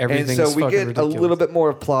movie. Everything And so is we fucking get ridiculous. a little bit more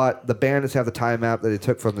of plot. The bandits have the time map that they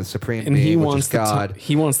took from the Supreme and Being, he which wants is God.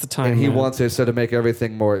 he wants the time. and he map. wants it so to make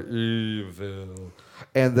everything more evil.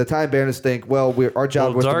 And the time bandits think, well, our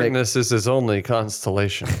job Well, was darkness is his only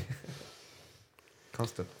constellation. to make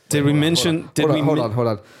constant. Did we mention? Did we? Hold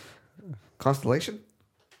on. Constellation?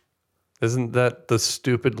 Isn't that the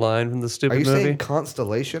stupid line from the Are stupid you movie? saying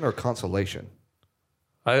constellation or consolation?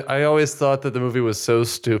 I always thought that the movie was so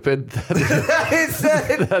stupid that, It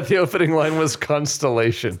said that the opening line was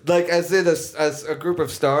constellation. like as in as a group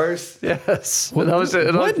of stars. Yes. What, And I was-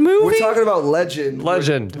 and I what was- movie? We're talking about Legend.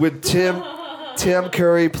 Legend. With Tim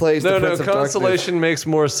Curry plays No, the no, Prince of constellation makes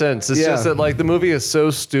more sense. It's Yeah. just that like the movie is so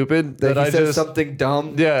stupid Darkness. that That I he says just something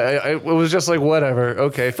dumb. yeah, it was just like whatever.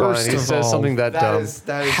 Okay, First fine. He of says all, something that dumb.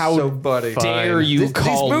 That is How so funny. dare Fine. you These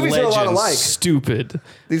call movies are a lot Legend alike. stupid?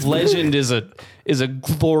 These Legend is a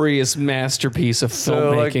glorious masterpiece of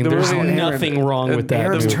So, like, filmmaking. the There's movie- nothing wrong with that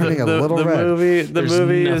Aaron's movie. turning a little the red. movie, There's is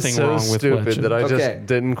nothing so wrong with stupid Legend. that I just Okay.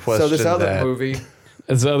 didn't question So this other that. movie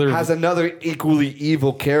As other has another equally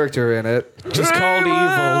evil character in it. just called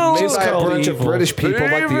evil. Made Just by a called bunch evil. of British people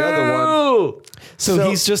like the other one. So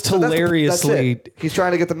he's just so that's hilariously it. He's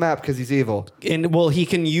trying to get the map because he's evil. and well, he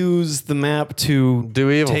can use the map to Do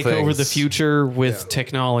evil take over things. the future with Yeah.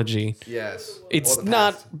 technology. Yes. It's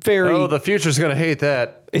not very. Oh, the future's gonna hate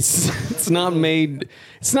that. It's not made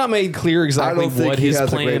clear exactly think what he his has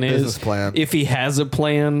a plan great is. business plan. If he has a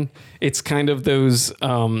plan, it's kind of those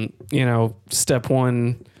step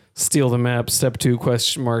 1 steal the map, step 2 ?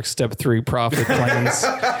 Step 3 profit plans.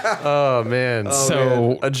 Oh man.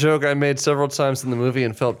 So a joke I made several times in the movie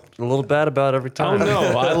and felt a little bad about every oh time. no,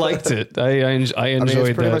 I liked it. I enjoyed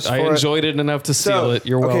pretty that. much I for- enjoyed it enough to steal So, it.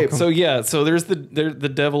 You're okay, welcome. So yeah, so there's the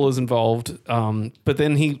devil is involved. But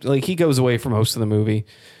then he goes away for most of the movie.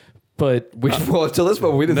 But Well, until this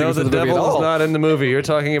moment, we didn't No, think the it was in the movie at devil is all. not in the movie. You're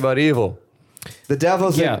talking about evil. The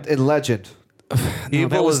devil's Yeah. in Legend. No,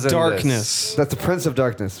 that was is in this. darkness. That's the Prince of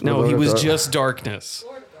Darkness. No, Lord he of was Dark- just darkness.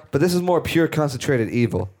 But this is more pure, concentrated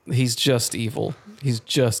evil. He's just evil. He's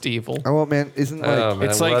just evil. Oh well, man, isn't like Oh, man,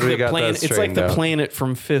 It's I'm like glad we the got that planet. It's like straightened the out. planet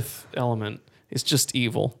from Fifth Element. It's just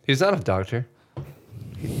evil. He's not a doctor.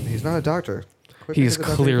 he's not a doctor. Quit He's thinking the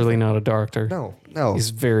doctor clearly is- not a doctor. No. He's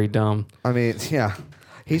very dumb. I mean, yeah,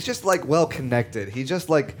 he's just like well connected. He just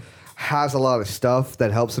like has a lot of stuff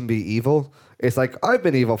that helps him be evil. It's like I've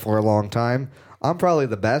been evil for a long time. I'm probably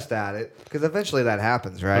the best at it because eventually that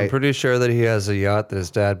happens, right? I'm pretty sure that he has a yacht that his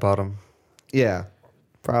dad bought him. Yeah,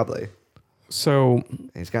 probably. So,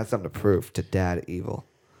 He's got something to prove to Dad evil.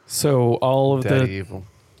 all of Daddy the evil.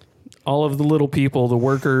 all of the little people, the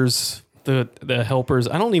workers, the helpers.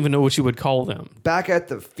 I don't even know what you would call them. Back at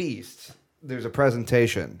the feast, there's a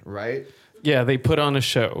presentation, right? Yeah, they put on a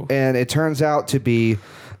show. And it turns out to be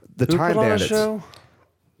the Who Time put on a Bandits. show?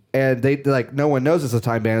 And they like no one knows it's the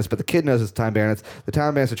Time Bandits, but the kid knows it's the Time Bandits. The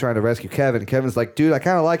Time Bandits are trying to rescue Kevin. Kevin's like, dude, I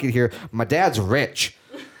kind of like it here. My dad's rich.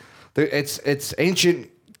 It's ancient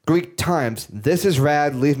Greek times. This is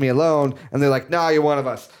rad. Leave me alone. And they're like, nah, you're one of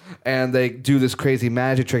us. And they do this crazy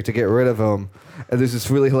magic trick to get rid of him. And there's this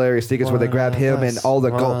really hilarious sequence where they grab him and all the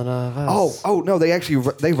gold. Oh no,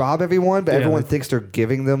 they rob everyone, but Yeah, everyone they- thinks they're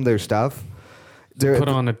giving them their stuff. They're Put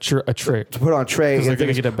on a trick. to put on a tray. 'Cause they're and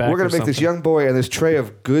gonna think get it back we're going or to make this something. young boy and this tray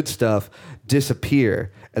of good stuff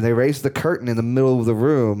disappear. And they raise the curtain in the middle of the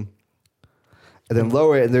room and then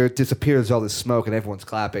lower it, and there disappears all this smoke, and everyone's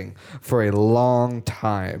clapping for a long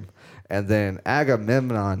time. And then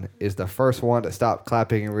Agamemnon is the first one to stop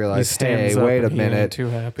clapping and He realize, stands hey, up wait a and he ain't minute. too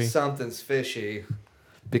happy. Something's fishy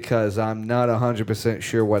because I'm not 100%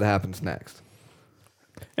 sure what happens next.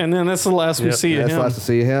 And then that's the last we Yep. see of That's him. last to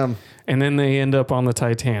see him. And then they end up on the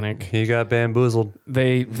Titanic. He got bamboozled.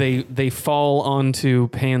 They fall onto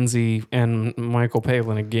Pansy and Michael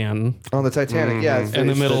Palin again On the Titanic, yeah. in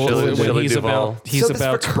the middle Shelley- when Shelley he's Duvall. about he's so this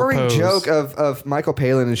about to recurring propose. joke of Michael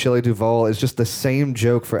Palin and Shelley Duvall is just the same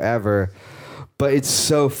joke forever, but it's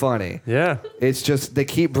so funny. Yeah. It's just they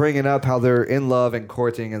keep bringing up how they're in love and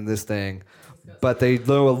courting and this thing, but they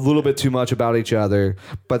know a little bit too much about each other,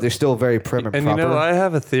 but they're still very prim and And proper. you know, I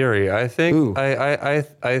have a theory. I think Ooh.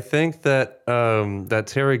 I think that that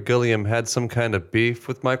Terry Gilliam had some kind of beef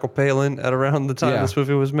with Michael Palin at around the time Yeah. this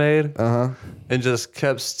movie was made, Uh-huh. and just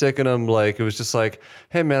kept sticking him. Like it was just like,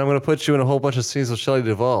 hey man, I'm gonna put you in a whole bunch of scenes with Shelley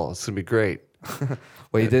Duvall. It's gonna be great.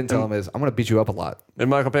 What he didn't tell him is, I'm going to beat you up a lot. And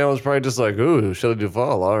Michael Palin was probably just like, ooh, Shelley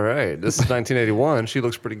Duvall. All right, this is 1981. She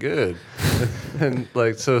looks pretty good. And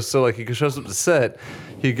like so like he shows up to set,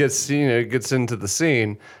 he gets into the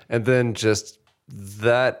scene, and then just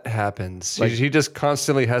that happens. Like- he just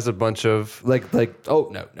constantly has a bunch of Like, oh,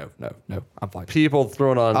 no, I'm fine. people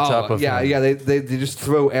thrown on top of him. They just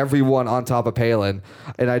throw everyone on top of Palin.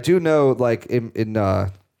 And I do know, like, in all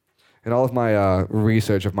of my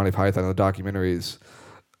research of Monty Python and the documentaries,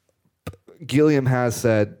 Gilliam has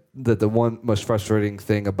said that the one most frustrating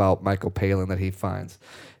thing about Michael Palin that he finds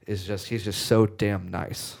is just he's just so damn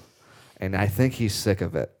nice. And I think he's sick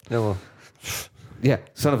of it. Yeah, well, Yeah,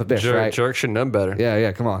 son of a bitch, right? jerk should know better.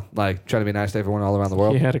 Yeah, come on. Like, trying to be nice to everyone all around the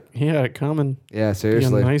world. He had it coming. Yeah,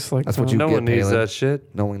 seriously. nice like That's what that. you No get, one needs Palin. that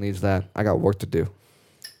shit. No one needs that. I got work to do.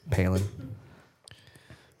 Palin.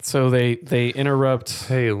 So they interrupt.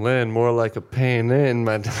 Hey, Lynn, more like a pain in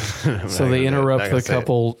my. So they interrupt the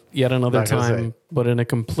couple yet another Not gonna say time, it. but in a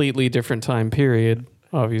completely different time period,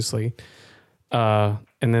 obviously. And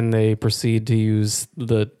then they proceed to use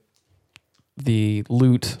the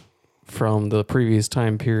loot from the previous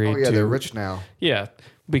time period. Oh, yeah, to, they're rich now. Yeah,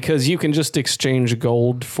 because you can just exchange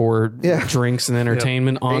gold for Yeah. drinks and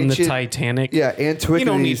entertainment on Ancient- the Titanic. Yeah, antiquities. You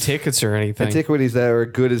don't need tickets or anything. Antiquities that are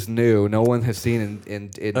good as new. No one has seen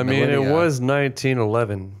in I mean, it millennia. was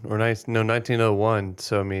 1911 or 1901.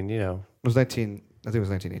 So I mean, you know, It was 19. I think it was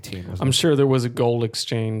 1918. Wasn't I'm it? sure there was a gold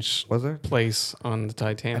exchange Was there? place on the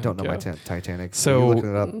Titanic. I don't know yeah. my Titanic. So- Are you looking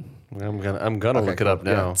it up? I'm gonna Okay, look it up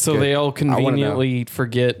cool. now. Yeah. So Good. they all I wanna know. conveniently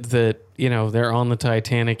forget that they're on the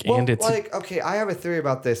Titanic Well, and it's like, okay, I have a theory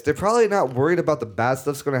about this. They're probably not worried about the bad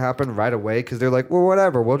stuff's going to happen right away because they're like, well,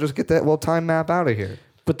 whatever. We'll just get that. We'll time map out of here.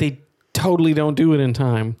 but they totally don't do it in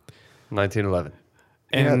time. 1911.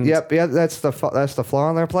 And Yeah, that's the flaw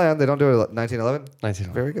in their plan. They don't do it at 1911.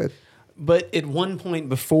 1911. Very good. but at one point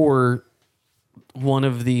before one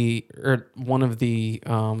of the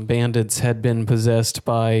bandits had been possessed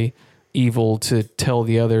by evil to tell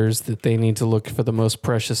the others that they need to look for the most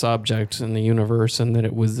precious object in the universe and that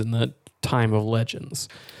it was in the time of legends.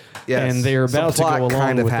 Yes. And they're Some about to plot go along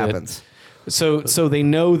kind of with happens. it. So they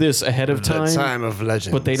know this ahead of time, of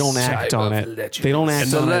legends. but they don't act on it. They don't act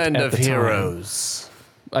In the on land it at of the time. heroes.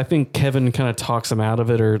 I think Kevin kind of talks him out of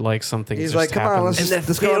it, or like something. He's just like, come on, happens.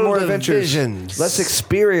 let's go on more field of adventures. visions. Let's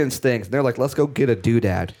experience things. And they're like, let's go get a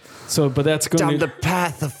doodad. So, but that's Down going the to,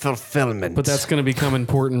 path of fulfillment. but that's going to become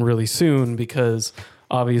important really soon because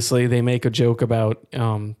obviously they make a joke about they're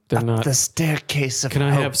not. the staircase of Can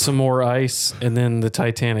I hope. have some more ice? And then the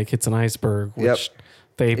Titanic hits an iceberg, which Yep.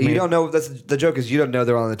 they've You made. don't know. That's the joke is you don't know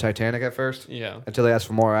they're on the Titanic at first. Yeah. Until they ask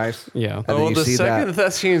for more ice. Yeah. And then Well, you the see second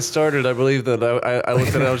that scene started, I believe that I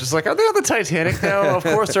looked at it, I was just like, are they on the Titanic now? Of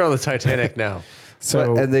course they're on the Titanic now.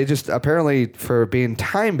 So and they just apparently for being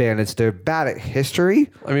time bandits, they're bad at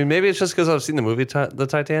history. I mean, maybe it's just because I've seen the movie The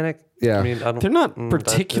Titanic. Yeah. I mean, I don't, they're not that-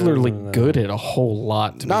 particularly good at a whole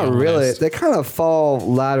lot. To Not be really. honest. They kind of fall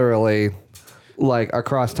laterally, like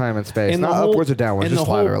across time and space, And not the whole- upwards or downwards, and just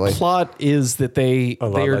the whole laterally. plot is that they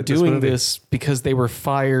lot are like this doing movie. this because they were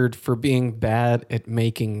fired for being bad at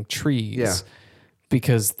making trees. Yeah.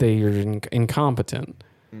 Because they are incompetent.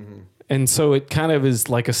 Mm-hmm. And so it kind of is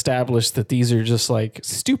like established that these are just like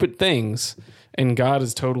stupid things, and God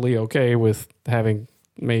is totally okay with having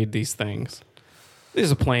made these things.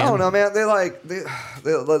 There's a plan. Oh no, man! They're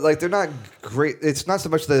not great. It's not so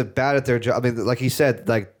much they're bad at their job. I mean, like he said,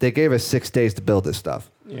 like they gave us 6 days to build this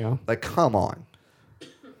stuff. Yeah. Like, come on.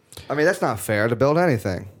 I mean, that's not fair to build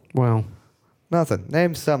anything. Well, Nothing.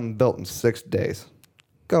 Name something built in 6 days.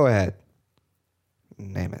 Go ahead.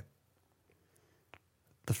 Name it.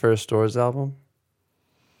 The first Doors album.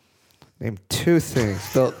 Name 2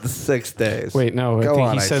 things built in 6 days. wait, no. Go I think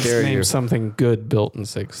on, he I said dare name you. something good built in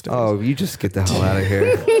 6 days. Oh, you just get the hell out of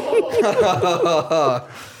here.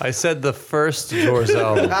 I said the first Doors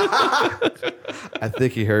album, I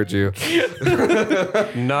think he heard you.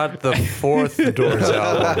 not the fourth Doors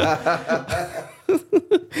album.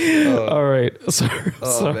 All right. Sorry.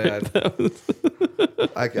 Oh sorry. man.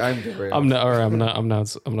 I'm derailed. I'm not. Or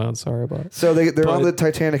I'm not sorry about it. So they're on But- the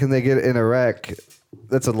Titanic and they get in a wreck.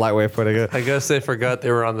 That's a light way of putting it. I guess they forgot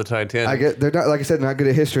they were on the Titanic. They're not, like I said, not good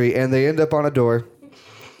at history, and they end up on a door,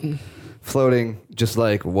 floating. Just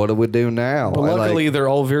like, what do we do now? But I luckily, like, they're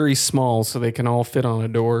all very small, so they can all fit on a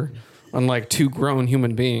door. Unlike 2 grown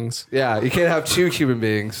human beings. yeah, you can't have 2 human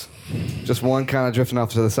beings. Just one kind of drifting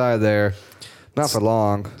off to the side there. Not for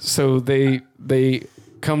long. So they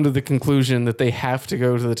come to the conclusion that they have to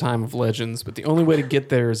go to the Time of Legends, but the only way to get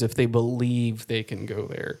there is if they believe they can go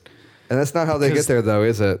there, And that's not how they get Because- there, though,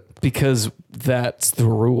 is it? because that's the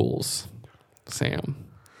rules, Sam.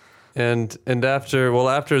 And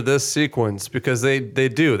after this sequence, because they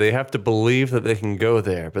have to believe that they can go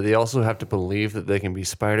there, but they also have to believe that they can be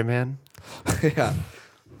Spider-Man. Yeah.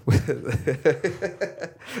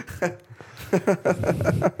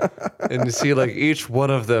 And you see, like, each one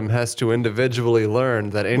of them has to individually learn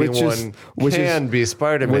that anyone can be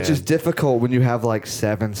Spider-Man. Which is difficult when you have like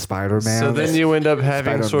 7 Spider-Man. so then you end up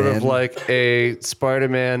having sort of Spider-Man. like a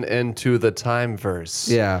Spider-Man into the time verse.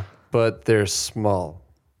 Yeah. But they're small.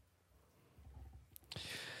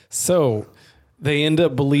 So they end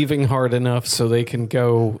up believing hard enough so they can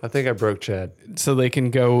go I think I broke Chad.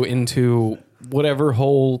 into whatever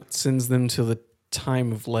hole sends them to the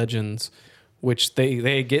Time of Legends, which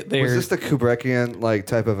they get there. Was this the Kubrickian like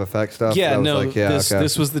type of effect stuff? yeah, That was no, like, yeah, this okay.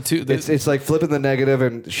 this was the two. It's like flipping the negative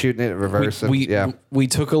and shooting it in reverse. we, and, we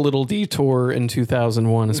took a little detour in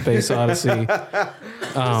 2001: A Space Odyssey.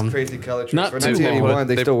 crazy color tricks. not For too long. 1981,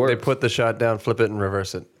 they still They work. put the shot down, flip it, and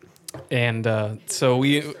reverse it. And so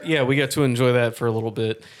we got to enjoy that for a little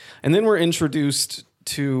bit, and then we're introduced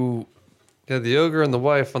to Yeah, the ogre and the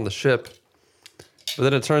wife on the ship. But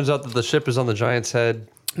then it turns out that the ship is on the giant's head.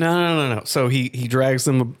 no. So he drags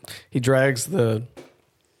them. He drags the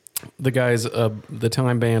guys, the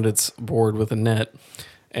time bandits, aboard with a net,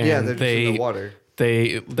 and Yeah, they're just in the water.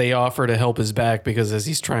 They offer to help his back because as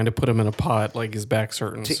he's trying to put him in a pot, like his back's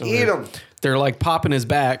hurting. To So eat they're- him. They're like popping his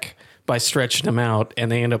back by stretching him out, and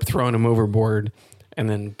they end up throwing him overboard, and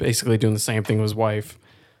then basically doing the same thing with his wife.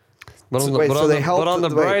 But on the, wait, but so on they the, helped but on the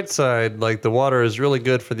the- wait. bright side, like, the water is really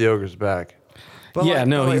good for the ogre's back. But Yeah,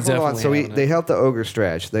 no, but he's hold on. definitely So having they it. helped the ogre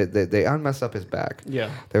stretch. They unmess up his back. Yeah.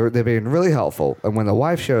 They're being really helpful. And when the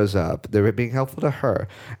wife shows up, they're being helpful to her.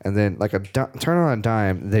 And then like turn on a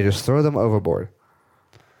dime, they just throw them overboard.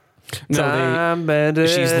 Time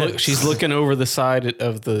bandits. She's looking over the side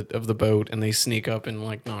of the boat, and they sneak up and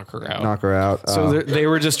like knock her out. Knock her out. So they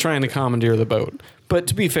were just trying to commandeer the boat. But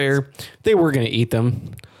to be fair, they were going to eat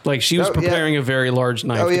them. Like she was Oh, yeah. preparing a very large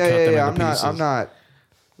knife oh to yeah, cut yeah, them yeah. into pieces. I'm not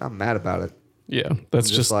mad about it. Yeah, that's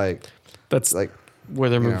Just like that's like where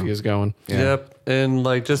their movie know. is going. Yeah. Yep, and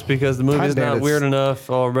like just because the movie's Time not Bandits. weird enough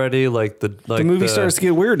already, The movie starts to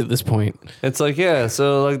get weird at this point. It's like, yeah,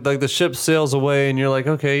 so like the ship sails away, and you're like,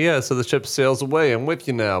 okay, yeah, so the ship sails away. I'm with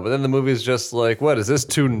you now. But then the movie's just like, what is this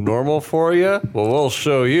too normal for you? Well, we'll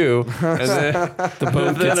show you. And then,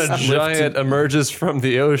 boat then a gets giant emerges from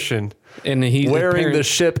the ocean, And he wearing the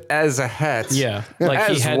ship as a hat. Yeah, like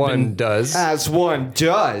as he had one been, does. As one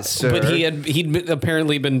does, sir. but he'd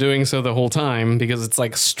apparently been doing so the whole time because it's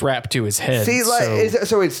like strapped to his head. See, like, so,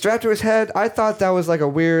 so it's strapped to his head. I thought that was like a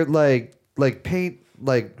weird, like paint,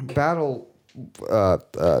 like battle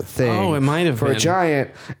thing. Oh, it might have for been. a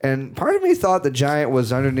giant. And part of me thought the giant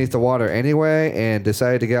was underneath the water anyway, and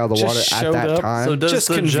decided to get out of the Just water showed at that up. time. So does just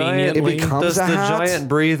the giant conveniently. It becomes does the a hat? giant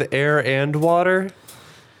breathe air and water?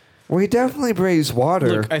 well, he definitely breathes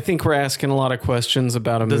water. Look, I think we're asking a lot of questions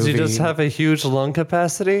about a Does movie. he just have a huge lung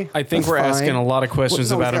capacity? I think That's we're fine. asking a lot of questions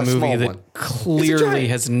Well, no, about a he's got a movie small that one. clearly giant.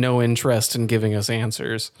 has no interest in giving us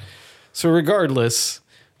answers. So regardless,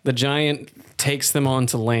 the giant takes them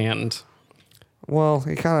onto land. Well,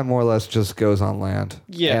 he kind of more or less just goes on land.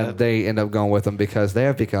 Yeah. And they end up going with him because they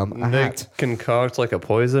have become a They hat. concoct like a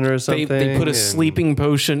poison or They, something. they put a and- sleeping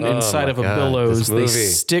potion Oh inside my of a God, billows. this They movie.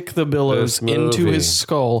 stick the billows This into movie. his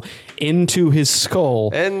skull, into his skull,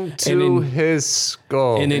 into and his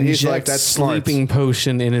skull. and And he's inject like, "That's smart." sleeping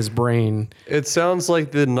potion in his brain. It sounds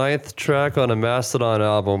like the 9th track on a Mastodon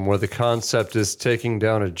album where the concept is taking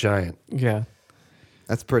down a giant. Yeah.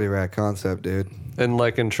 That's a pretty rad concept, dude. And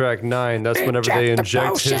like in track 9, that's whenever they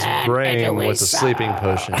inject his brain with a sleeping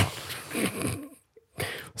potion.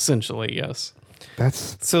 Essentially, yes.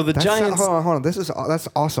 That's So the that's giants- hold on. That's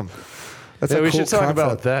awesome. That's Yeah, a we cool should talk about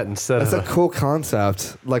concept. that instead That's of a cool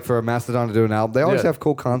concept, like for a Mastodon to do an album. They always Yeah. have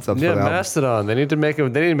cool concepts yeah, for the album. Mastodon. They need to make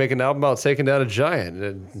an album about taking down a giant.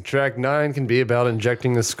 And track 9 can be about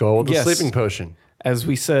injecting the skull with Yes. a sleeping potion. As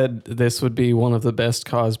we said, this would be one of the best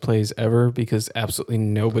cosplays ever because absolutely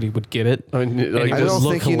nobody would get it. I mean, And like, it I would don't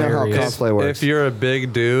look think you know how hilarious. cosplay works. if you're a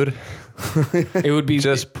big dude, It would be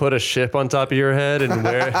just put a ship on top of your head and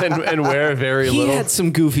wear and wear very He little had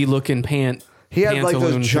some goofy looking he had like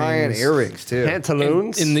pantaloon those giant things. earrings too.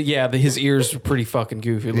 pantaloons. His ears were pretty fucking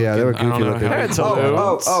goofy looking. Yeah, they were I don't goofy know looking. how-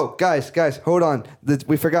 Pantaloons. Oh, guys, hold on.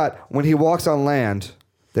 We forgot when he walks on land.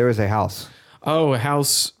 There is a house. Oh, a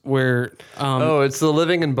house where Oh, it's the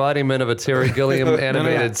living embodiment of a Terry Gilliam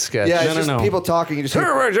animated sketch. Yeah, it's No, no, just no. people talking. You just hear,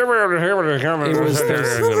 it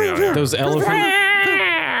was those elephant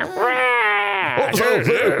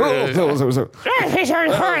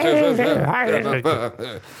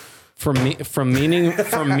from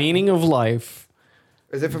meaning of life.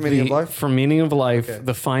 Is it for meaning of life? From Meaning of Life,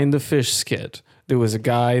 the Find the Fish skit. There was a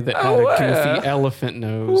guy that had a goofy elephant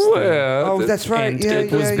nose. Oh, that's right. And Yeah,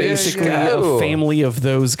 it was yeah, basically yeah. a family of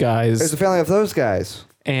those There's guys. a family of those guys.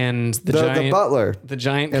 And the The giant butler. The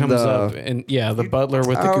giant And comes the- up and the butler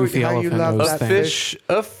with the Oh, goofy how you elephant love nose that thing. fish.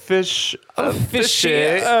 a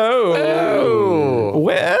fishy. Oh.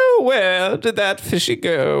 Where did that fishy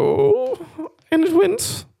go? And it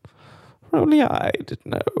went where only I did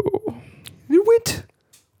know. You went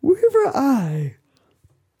wherever I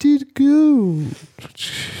did go.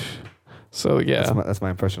 So yeah, That's my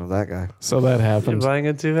impression of that guy. so that You're happened. buying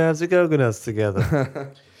in two halves of coconuts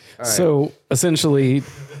together. So essentially,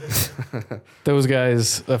 those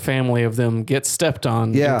guys, a family of them, get stepped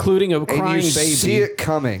on, Yeah, including a and crying you baby. see it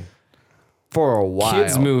coming for a while.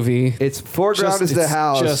 Kids movie. It's foreground is the it's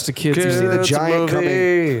house. just a kids You see the movie. giant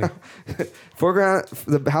movie. foreground.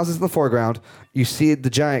 The house is in the foreground. You see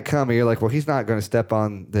the giant coming. You're like, well, he's not going to step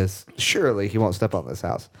on this. Surely he won't step on this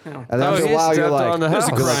house. No. And then Oh, after he a while, you're stepped like, on the There's a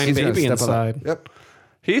house. you're like, crying he's gonna baby step on it. inside. Yep.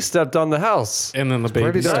 He stepped on the house. And then the pretty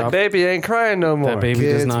baby dark. stopped. That baby ain't crying no more. That baby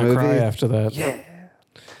does Kids not movie. cry after that. Yeah.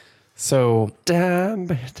 So Damn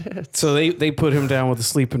it. So they put him down with a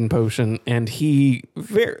sleeping potion, and he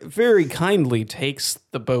very very kindly takes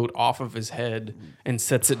the boat off of his head and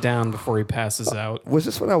sets it down before he passes out. Was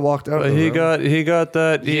this when I walked out? Of the He room? got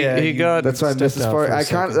that. He got. That's why I missed stepped this out part. for a I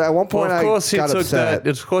can't. second. At one Well, point, of course I he got took upset. that.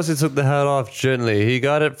 Of course he took the hat off gently. He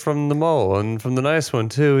got it from the mole and from the nice one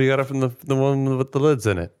too. He got it from the one with the lids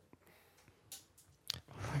in it.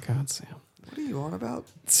 Oh my God, Sam. What are you on about?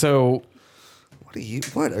 So What are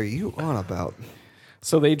you on about?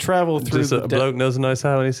 they travel through Just the a bloke knows a nice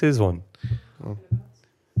hat when he sees one.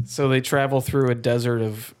 so they travel through a desert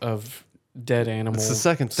of dead animal It's the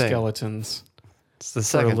second thing. skeletons It's the for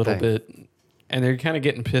second a little thing. bit. And they're kind of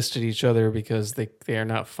getting pissed at each other because they are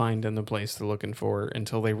not finding the place they're looking for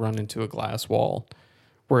until they run into a glass wall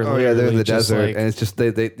where Oh yeah, they're in literally the just, desert, like- and it's just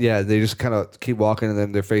they just kind of keep walking, and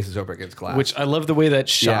then their faces over against glass. which I love the way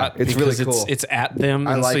that's shot. it's really because cool. It's at them,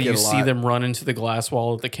 I and like so it you a see lot. them run into the glass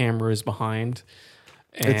wall that the camera is behind.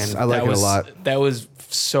 And I like that it a was, lot. That was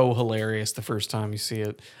so hilarious the first time you see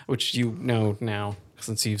it, which you know now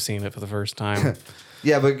since you've seen it for the first time.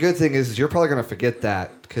 Yeah, but good thing is you're probably gonna forget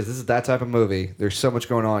that because this is that type of movie. There's so much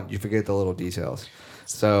going on, you forget the little details.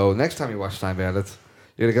 So next time you watch Time Bandits,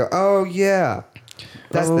 you're gonna go, oh yeah,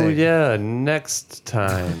 that Oh thing. yeah, next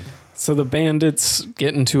time. So the bandits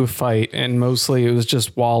get into a fight, and mostly it was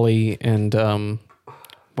just Wally and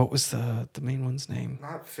what was the main one's name?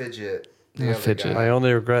 Not Fidget. Not Fidget. I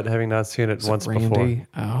only regret having not seen it Was it once Randy? before,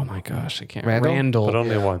 Oh my gosh, I can't. Randall? Randall. but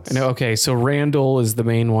only once. No, okay, so Randall is the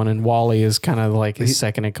main one, and Wally is kind of like his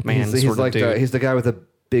second in command. He's sort like of dude. he's the guy with the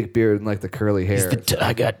big beard and like the curly hair.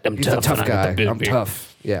 I got. I'm He's tough. a tough and I got guy. the big I'm beard.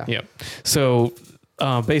 tough. Yeah. Yep. So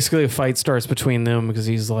basically, a fight starts between them because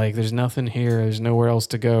he's like, "There's nothing here. There's nowhere else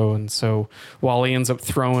to go." And so Wally ends up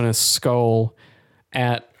throwing a skull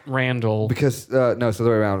at Randall. Because no, it's the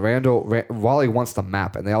other way around. Wally wants the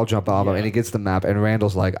map, and they all jump off him, and he gets the map, and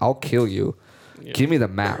Randall's like, "I'll kill you. Give me the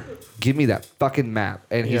map. Give me that fucking map."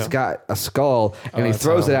 And he's Yeah. got a skull, and he that's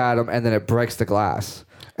throws it how- at him, and then it breaks the glass,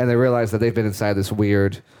 and they realize that they've been inside this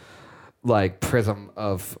weird, like prism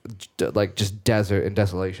of like just desert and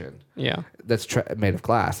desolation. Yeah. That's made of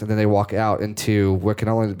glass, and then they walk out into what can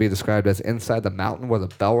only be described as inside the mountain where the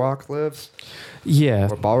Balrog lives, Yeah.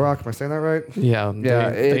 or Balrog. Am I saying that right? Yeah.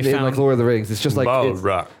 Yeah, in like Lord of the Rings, it's just like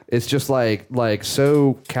Balrog. it's just like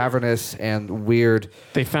so cavernous and weird.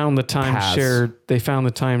 They found the timeshare. They found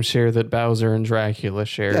the timeshare that Bowser and Dracula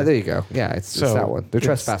shared. Yeah, there you go. Yeah, it's So, that one. They're it's-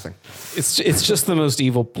 trespassing. It's just the most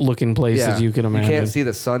evil looking place Yeah, that you can imagine. You can't see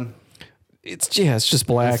the sun, It's just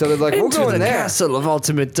black. so they're like, "We'll go in there." castle of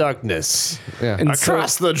ultimate darkness. Yeah. And so-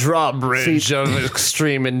 The drawbridge See- of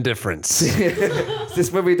extreme indifference.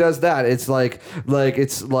 This movie does that. It's like the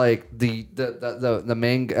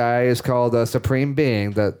main guy is called Supreme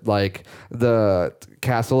Being, that like the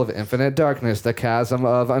castle of infinite darkness, the chasm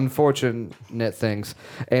of unfortunate things,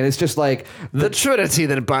 and it's just like The trinity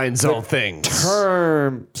that binds all things.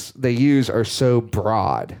 terms they use are so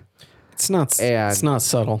broad. it's not. and- It's not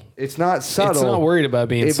subtle. It's not subtle. It's not worried about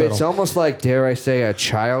being It's subtle. almost like, dare I say, a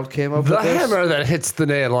child came up The with this. hammer that hits the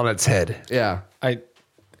nail on its head. Yeah.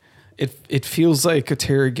 It feels like a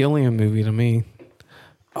Terry Gilliam movie to me.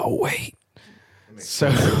 Oh wait. So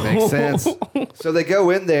Makes sense. So they go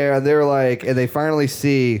in there and they're like, and they finally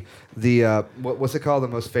see the what's it called? The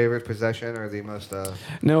most favorite possession, or the most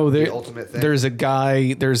no, the ultimate thing. there's a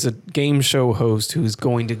guy. There's a game show host who's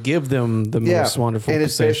going to give them the most wonderful. And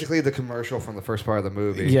it's possession. basically the commercial from the first part of the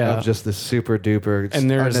movie. Yeah. Of just this super duper And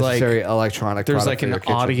there's unnecessary electronic. There's product like for an your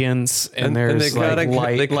kitchen. audience, and they there's like kinda,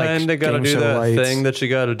 light. they kind like of got to game do show that lights. thing that you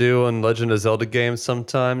got to do in Legend of Zelda games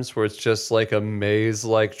sometimes, where it's just like a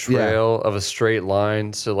maze-like trail of a straight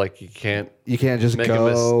line, so like you can't just make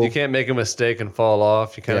go. you can't make a mistake and fall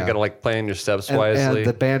off. You kind of Yeah. got to like plan your steps and wisely.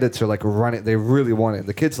 the bandits are like running. They really want it. And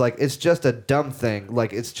the kid's like, it's just a dumb thing.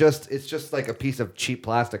 Like it's just like a piece of cheap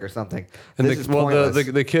plastic or something. and This is pointless.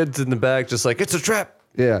 the kids in the back just like, it's a trap.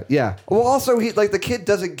 Yeah, yeah. Well, also, the kid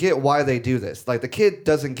doesn't get why they do this. Like, the kid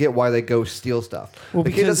doesn't get why they go steal stuff. Well, the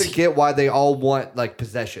kid because doesn't get why they all want, like,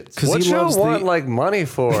 possessions. 'Cause What he you loves want the- like money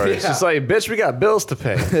for? It's Yeah. just like, bitch, we got bills to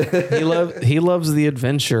pay. he loves the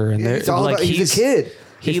adventure, and It's all like about, he's a kid.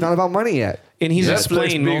 he- It's not about money yet. and he's Netflix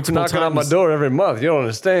explained be multiple knocking on my times. door every month. You don't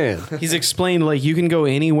understand. He's explained like you can go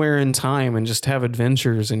anywhere in time and just have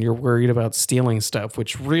adventures, and you're worried about stealing stuff.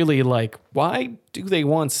 Which really, like, why do they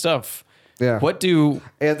want stuff? Yeah. What do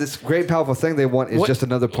And this great, powerful thing they want is what- just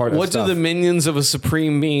another part of What stuff. do the minions of a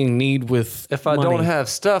supreme being need with? If I money? don't have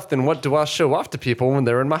stuff, then what do I show off to people when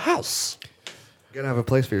they're in my house? You gotta have a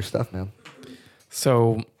place for your stuff, man.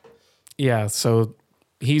 So, yeah. So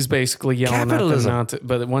he's basically yelling at them Capitalism. not to.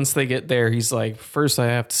 But once they get there, he's like, first I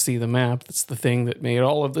have to see the map. That's the thing that made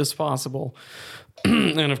all of this possible.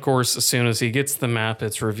 And of course, as soon as he gets the map,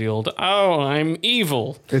 it's revealed, oh, I'm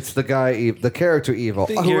evil. It's the guy, the character evil,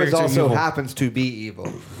 The who is character also evil. happens to be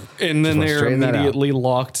evil. And then wanna they're straighten that out. immediately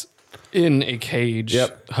locked in a cage,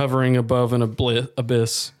 Yep. hovering above an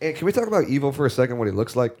abyss. And can we talk about evil for a second? What he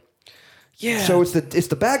looks like. Yeah. So it's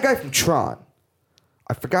the bad guy from Tron.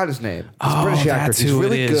 I forgot his name. He's a Oh, British actor. that's He's who it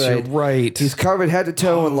really is. good. You're right. He's covered head to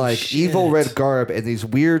toe in Oh, like shit. evil red garb and these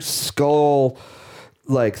weird skull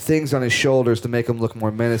like things on his shoulders to make him look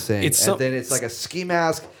more menacing. It's and some- then it's like a ski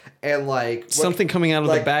mask and like Something coming out of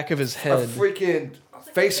the back of his A head. freaking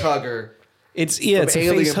face hugger. It's from a face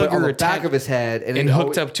Alien, but on hugger the back attack of his head and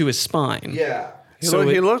hooked up to his spine. Yeah.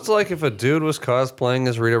 He looked like if a dude was cosplaying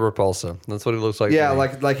as Rita Repulsa. That's what he looks like. Yeah, to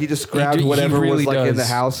me. like he just grabbed he whatever really was like in the does.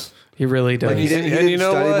 house. He really does. Like he didn't And you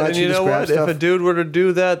know study what? much, And he you just know grabbed what? stuff. If a dude were to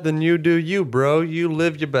do that, then you do you, bro. You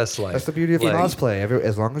live your best life. That's the beauty of Like, cosplay.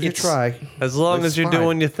 As long as you It's- try. As long It's as you're fine.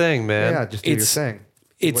 doing your thing, man. Yeah, just do your It's- thing.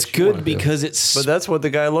 It's what you wanna good do. because it's But that's what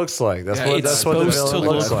the guy looks like. That's what it's that's what the supposed to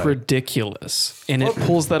villain looks look like. ridiculous, and it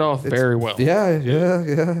pulls that off very well. Yeah.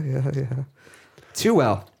 Too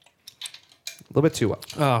well. A little bit too well.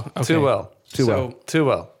 Oh, okay. Too well. Too So well. Too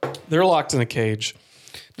well. they're locked in a cage,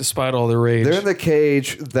 despite all the rage. They're in the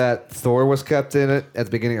cage that Thor was kept in it at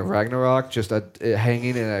the beginning of Ragnarok, just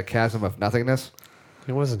hanging in a chasm of nothingness.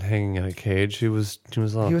 He wasn't hanging in a cage. He was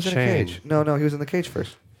on He was a in chain. a cage. No, he was in the cage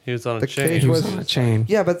first. He was on a The chain. cage he was was- on a chain.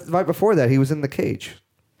 Yeah, but right before that, he was in the cage.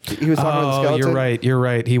 He was talking to the Oh, skeleton. you're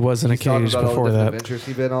right. He was in a He's talking cage about all the before different that. adventures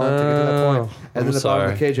he'd been on to get to that point. Oh, And I'm then the bottom of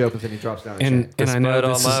sorry. the cage opens and he drops down a And chain. and I know Despite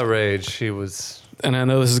all this my is, rage, he was. and I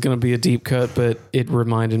know this is going to be a deep cut, but it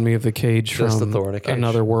reminded me of the cage Just the from Thor in a cage.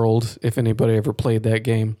 Another World. If anybody ever played that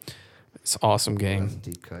game, it's an awesome That's a game.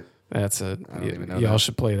 deep cut. That's a I don't even know y'all that.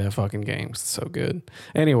 should play that fucking game. It's so good.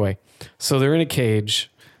 Anyway, so they're in a cage,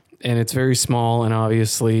 and it's very small and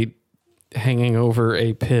obviously hanging over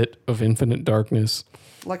a pit of infinite darkness,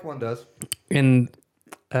 Like one does. and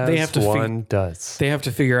As They have to one does. they have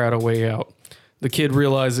to figure out a way out. The kid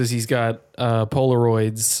realizes he's got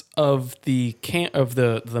Polaroids of the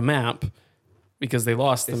map because they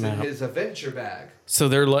lost the It's in map. his adventure bag. So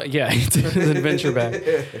they're like, yeah, it's in his adventure bag,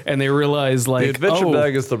 and they realize like, The adventure oh,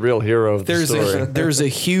 bag is the real hero of the there's story. there's a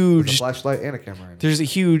With a huge flashlight and a camera in it. there's a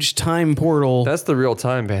huge time portal That's the real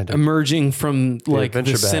time bandit. emerging from like the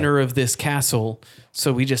adventure bag. center of this castle.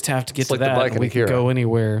 So we just have to get It's to like the that, bike and in we can Akira. go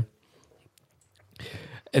anywhere.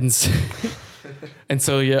 And so, and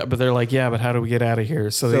so yeah, but they're like, yeah, but how do we get out of here?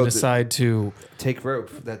 So they So decide to. Take rope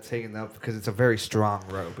that's taken up because it's a very strong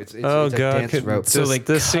rope. It's Oh a god! dense rope. So This, they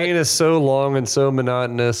this cut- scene is so long and so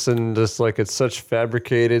monotonous, and just like it's such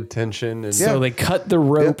fabricated tension. And So they cut the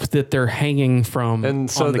rope that they're hanging from, and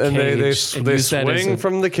so on the and cage, they use that as swing a-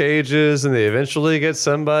 from the cages, and they eventually get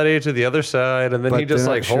somebody to the other side, and then But he just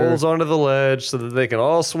they're like not sure. holds onto the ledge so that they can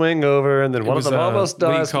all swing over, and then one of was, them almost what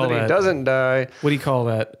do you dies, call but then he that? doesn't die. What do you call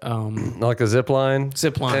that? Like a zip line.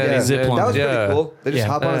 Zip line. Yeah, Yeah, zip and line. That was Yeah. pretty cool. They just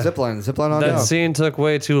Yeah. hop on a Yeah. zip line and zip line on That down. scene took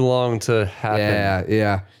way too long to happen. Yeah.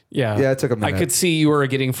 Yeah. Yeah, it took a I minute. could see you were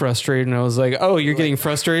getting frustrated, and I was like, "Oh, you're getting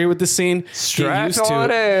frustrated with the scene. Strap Get used to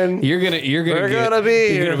on it. in. You're gonna We're get, gonna be you're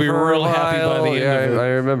here gonna be for a real happy by the while. end Yeah, of it." I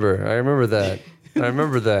remember that. I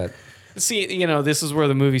remember that. See, you know, this is where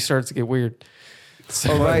the movie starts to get weird.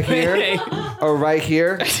 So, Oh, right here? Oh, right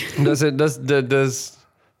here. Does is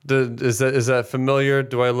that familiar?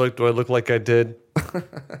 Do I look like I did? Am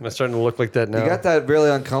I starting to look like that now? You got that really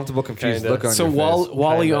uncomfortable, confused Kinda. look on So your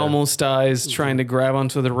Wally Kinda. almost dies trying to grab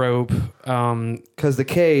onto the rope. because the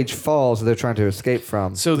cage falls that they're trying to escape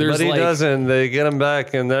from. So there's but he like doesn't. They get him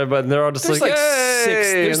back, and they're all just there's like, like "Yay!"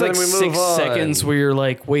 six there's and like then we move 6 on. seconds where you're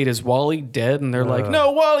like, wait, is Wally dead? And they're like,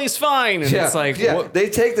 no, Wally's fine. And it's like, what? they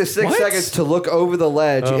take the 6 What? seconds to look over the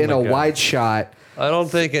ledge Oh in my a God. wide shot. I don't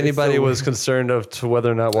think anybody so- was concerned of to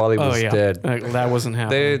whether or not Wally Oh was yeah, dead. that wasn't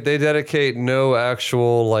happening. They dedicate no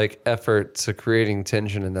actual like effort to creating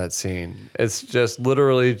tension in that scene. It's just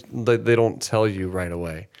literally they don't tell you right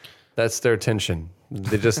away. That's their tension.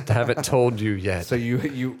 They just haven't told you yet. So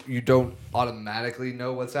you don't automatically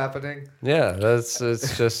know what's happening Yeah, it's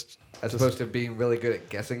just. as opposed to being really good at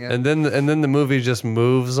guessing it. And then the movie just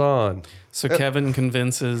moves on. So Kevin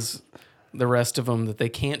convinces the rest of them that they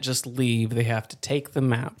can't just leave. They have to take the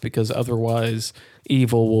map because otherwise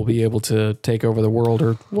evil will be able to take over the world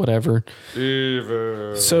or whatever.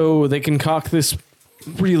 Evil. So they concoct this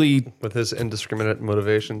really With his indiscriminate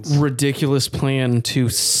motivations. ridiculous plan to That he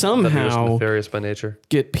was somehow nefarious by nature.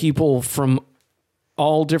 get people from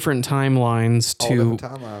all different timelines All to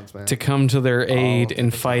different timelines, man. to come to their aid in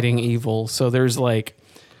different fighting evil. So there's like,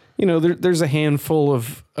 you know, there's a handful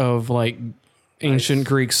of like ancient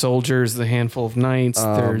Greek soldiers, the handful of knights.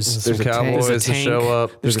 There's Some There's a tank. cowboys there's a to tank, show up.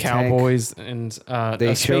 There's There's a tank. cowboys and They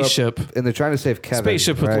a show up spaceship. and they're trying to save Kevin.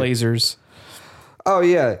 Spaceship with right? lasers. Oh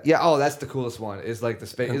yeah. Oh, that's the coolest one. It's like the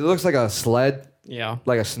space. It looks like a sled, Yeah.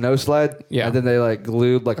 like a snow sled. Yeah. And then they like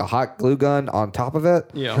glued like a hot glue gun on top of it.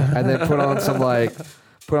 Yeah. And then put on some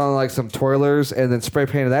twirlers and then spray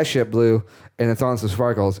painted that shit blue and then throw on some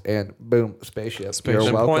sparkles and boom, spaceship. You're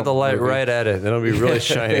And welcome, point the light movie. right at it. It'll be really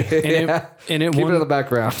shiny. And at Keep it in the one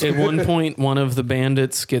background. at one point, one of the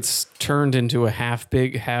bandits gets turned into a half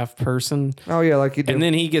pig, half person, Oh yeah, like you do. and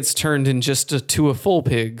then he gets turned in to a full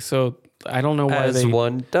pig. So I don't know why As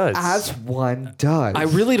one does. As one does. I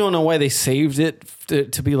really don't know why they saved it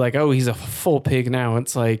to be like, oh, he's a full pig now.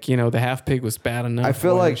 It's like, the half pig was bad enough. I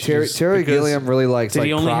feel Why like don't you Terry just- Gilliam really likes Did like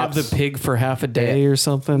he only props. have the pig for half a day or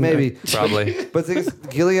something? Maybe. Probably. But the thing is,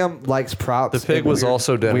 Gilliam likes props. The pig and was weird-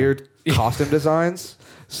 also dinner. weird costume designs.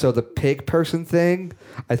 So the pig person thing,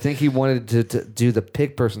 I think he wanted to do the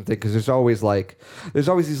pig person thing because there's always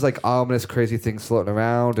these like ominous, crazy things floating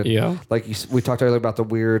around. And Yeah. like we talked earlier about the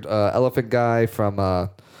weird elephant guy from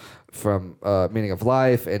Meaning of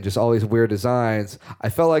Life and just all these weird designs. I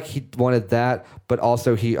felt like he wanted that, but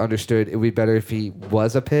also he understood it would be better if he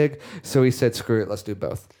was a pig. So he said, "Screw it, let's do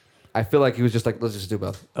both." I feel like he was just like, "Let's just do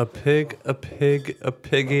both." A pig, a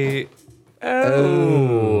piggy.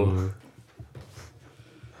 Oh.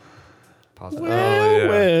 Positive. yeah.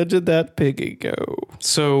 Where did that piggy go?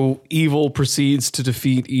 So evil proceeds to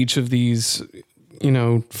defeat each of these,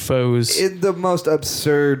 foes. In the most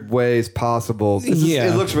absurd ways possible.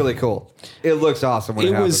 Yeah. It looks really cool. It looks awesome when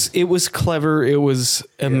it happens. It was clever. It was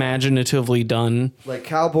imaginatively done. Like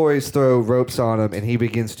cowboys throw ropes on him, and he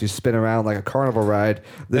begins to spin around like a carnival ride.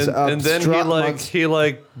 This And then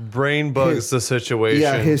he brain bugs the situation.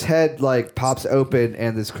 yeah, his head like pops open,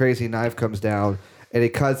 and this crazy knife comes down, and it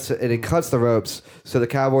cuts the ropes. So the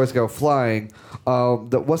cowboys go flying.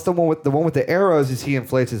 What's the one with the arrows? Is he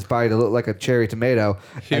inflates his body to look like a cherry tomato?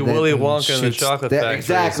 He and then- Willy Wonka in the shoots chocolate that- factory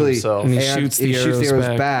exactly. himself. And he And shoots he the shoots the arrows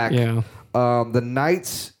arrows back. Yeah. The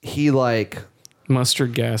knights he like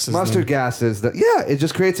Mustard gases. mustard gases. It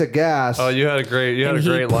just creates a gas. Oh, you had a great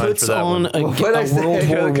line puts for that on one. a, What did I a say? World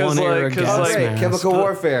War Because, One era like- 'cause, gas like, Great, mask. chemical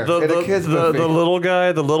warfare The, in a kids movie. the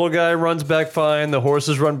little guy runs back fine. The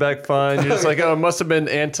horses run back fine. You're just like, oh, it must have been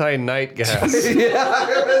anti-night gas.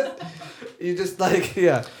 You just like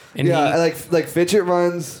And like Fidget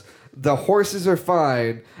runs. The horses are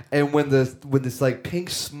fine, and when this like pink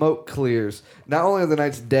smoke clears, not only are the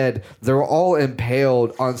knights dead, they're all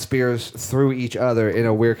impaled on spears through each other in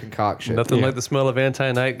a weird concoction. Nothing like the smell of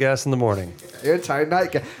anti-night gas in the morning.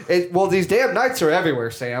 Anti-night gas. Well, these damn knights are everywhere,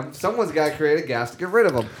 Sam. Someone's got to create a gas to get rid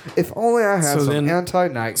of them. If only I had So some then-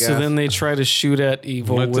 anti-night gas. So then they try to shoot at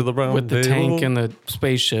evil Went to with, the round with the table. tank and the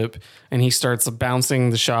spaceship, and he starts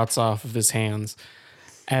bouncing the shots off of his hands,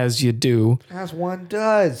 as you do. as one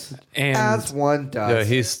does. And- as one does.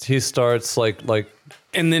 Yeah, he starts like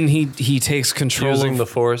And then he takes control using of the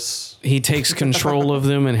force. he takes control of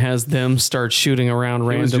them and has them start shooting around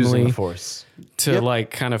He was using randomly the force. to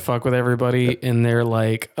like kind of fuck with everybody, and they're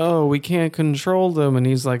like, "Oh, we can't control them," and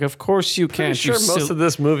he's like, "Of course you Pretty can't." sure you most of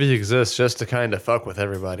this movie exists just to kind of fuck with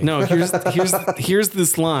everybody. No, here's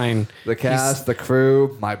this line. The cast, the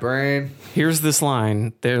crew, my brain. Here's this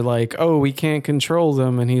line. They're like, "Oh, we can't control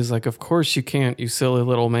them," and he's like, "Of course you can't, you silly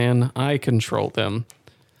little man. I control them."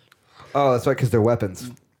 Oh, that's right, because they're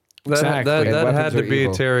weapons. Exactly. That And had weapons to are be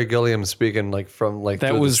evil. Terry Gilliam speaking from That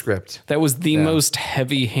through was the script. That was the Yeah. most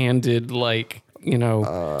heavy-handed, like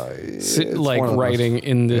It's like one of the writing most-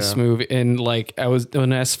 in this yeah. movie. And like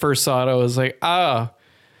when I first saw it, I was like, I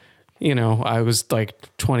was like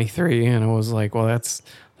 23, and I was like, well, that's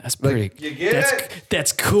pretty. you get it?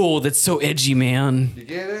 That's cool. That's so edgy, man. You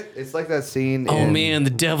get it? It's like that scene. Oh in, man, the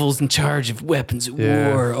devil's in charge of weapons at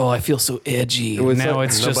Yeah. war. Oh, I feel so edgy. was Now like-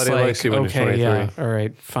 it's just Nobody like, likes you when you're okay, yeah, 23. all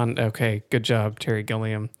right, fun. Okay, good job, Terry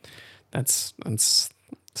Gilliam. That's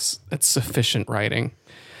sufficient writing.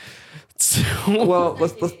 So, Well,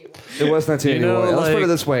 it was 1981. Let's put it like-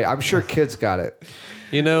 this way. I'm sure kids got it.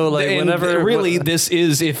 You know, like and whenever really, this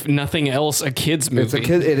is, if nothing else, a kid's movie. It's a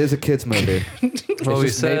kid. It is a kids movie. Well, we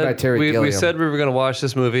just made by said Terry we Gilliam. said we were going to watch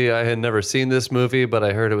this movie. I had never seen this movie, but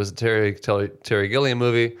I heard it was a Terry Gilliam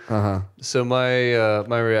movie. So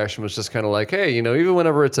my reaction was just kind of like, hey, even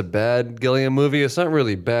whenever it's a bad Gilliam movie, it's not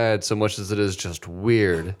really bad so much as it is just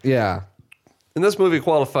weird. Yeah. And this movie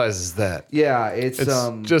qualifies as that. Yeah. It's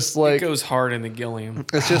Just it like goes hard in the Gilliam.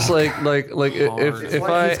 it's just like Hard. if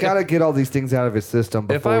I he's got to get all these things out of his system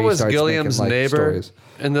before if I he was starts Gilliam's making, like, neighbor stories.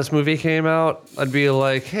 and this movie came out, I'd be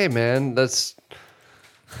like, hey man, that's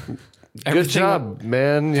good Everything- job,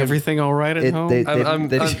 man. Everything all right at home?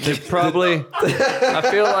 They probably.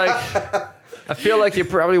 I feel like you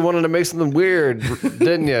probably wanted to make something weird,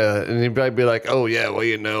 didn't you? And you'd probably be like, "Oh yeah, well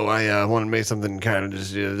I want to make something kind of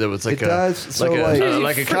just that was like It does. So,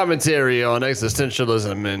 like a commentary on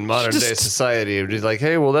existentialism in modern day society." It'd be like,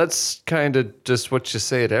 "Hey, well that's kind of just what you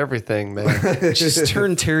say to everything, man. Just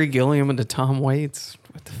turn Terry Gilliam into Tom Waits.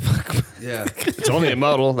 What the fuck? Yeah. It's only a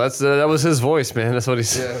model. That was his voice, man. That's what he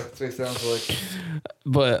said." Yeah. That's what it sounds like.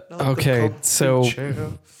 But okay, so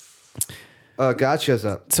God shows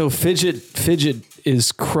up. So Fidget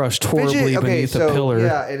is crushed horribly beneath a pillar.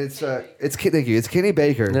 Yeah, and thank you. It's Kenny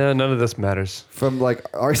Baker No, none of this matters. from like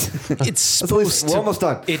It's supposed we're to. almost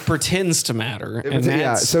done. It pretends to matter, and Yeah,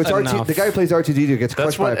 that's so it's enough. the guy who plays R2D2 gets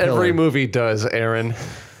That's crushed by a what pillar. every movie does, Aaron.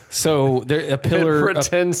 So there, a pillar. It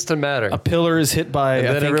pretends to matter. A pillar is hit by. And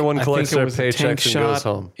I then think- everyone I collects think it their was a tank paychecks and goes shot.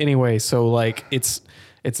 home. Anyway, so like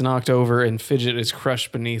it's knocked over and Fidget is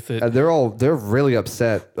crushed beneath it And they're really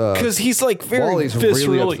upset. because he's like very Wally's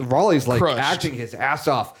viscerally. Wally's like crushed. acting his ass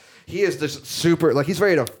off. He is this super like he's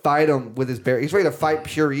ready to fight him with his bare. He's ready to fight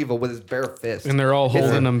pure evil with his bare fist. And they're all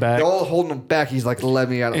holding him back. They're all holding him back. He's like, "Let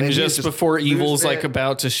me out." And he's just before Evil's losing like it.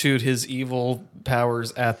 about to shoot his evil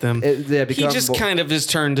powers at them, They he become just kind of is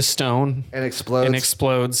turned to stone and explodes. and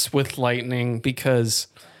explodes with lightning because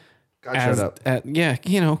God showed up. Big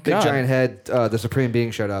Big God. giant head. The supreme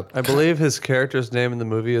being showed up. I believe his character's name in the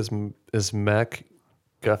movie is Mac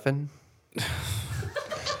Guffin.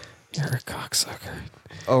 You're a cocksucker.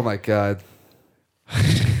 Oh my god.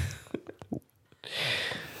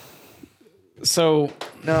 So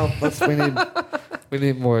No, we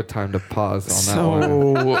need more time to pause on that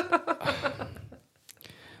one. So,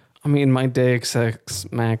 I mean, my Deus Ex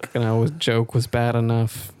Machina joke was bad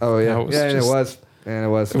enough. Oh yeah, That was yeah, and just- it was, and it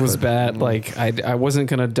was. It was but- bad. Like I wasn't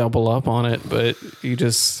gonna double up on it, but you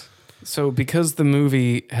just so because the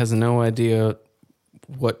movie has no idea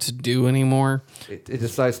what to do anymore, It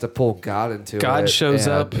decides to pull God into it. God shows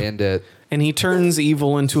and up. end it. and he turns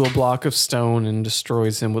Evil into a block of stone and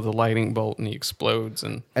destroys him with a lightning bolt, and he explodes.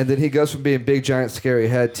 And And then he goes from being big, giant, scary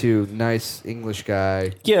head to nice English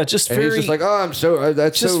guy. yeah, just And very he's just like, oh, I'm so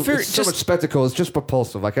that's just so very- it's so just- much spectacle. It's just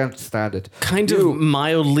propulsive. I can't stand it. kind You- of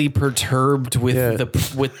mildly perturbed with Yeah. the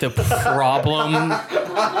problem.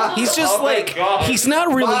 He's just Oh my like God. he's not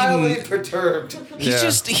really. Mildly perturbed. He's Yeah.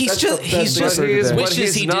 just he's That's just the he's best just thing to do. wishes But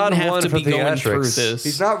he's he not didn't have one to for be going through theatrics. this.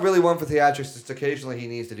 He's not really one for theatrics. It's occasionally he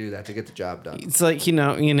needs to do that to get the job done. It's like you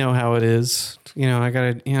know how it is. I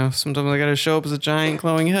gotta sometimes I gotta show up as a giant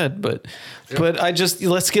glowing head, but I just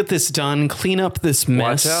let's get this done. Clean up this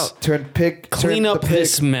mess. Watch out. Clean up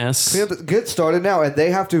this mess. Get started now, and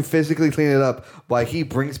they have to physically clean it up while he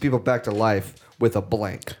brings people back to life with a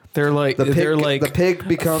blank. They're like The the pig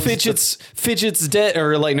becomes Fidget's dead,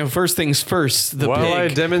 or like no. First things first. The While I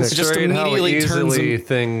pig demonstrate just how immediately turns easily him.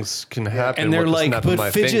 things can happen And they're with the like, snap "But of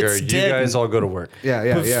my Fidget's finger, you dead." guys all go to work.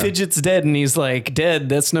 But Fidget's dead, and he's like, dead.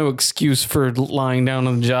 That's no excuse for lying down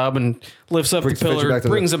on the job, and lifts up brings the pillar, Fidget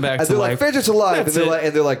brings him back and to they're life. like, Fidget's alive, That's and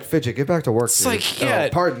it. they're like, Fidget, get back to work. It's dude." like, yeah,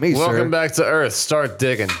 pardon me, sir. Welcome back to Earth. Start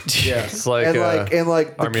digging. Yeah. It's like, and uh,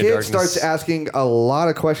 like the Army of kid Darkness. starts asking a lot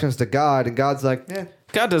of questions to God, and God's like,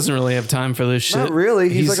 God doesn't really have time for this shit. not really.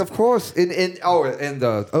 He's like, of course. He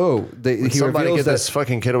Somebody reveals get that this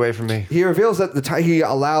fucking kid away from me. he reveals that he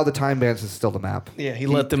allowed the time bands to steal the map. Yeah, he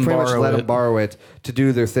let them pretty much borrow let it. them borrow it to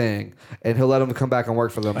do their thing, and he'll let them come back and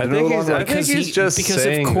work for them. I They're think no he's- longer- I think he's just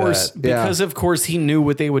saying of course that. Yeah. because of course he knew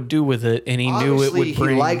what they would do with it, and he knew it Obviously, would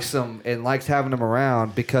bring. he likes them and likes having them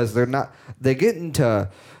around because they get into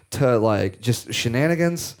like just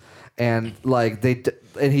shenanigans, and like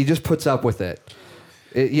and he just puts up with it.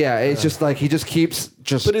 It's just like he just keeps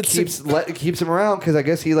him around because I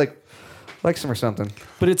guess he likes him or something.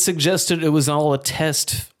 But it suggested it was all a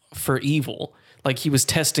test for evil. Like he was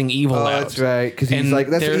testing evil Oh, out. that's right. Because he's And like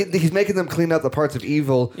they're- he's making them clean up the parts of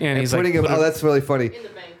evil Yeah, and and he's putting like, him. put Oh, it- that's really funny. In the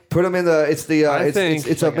bank. Put them in the. It's the.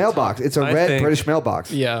 It's a mailbox. It's a I red think- British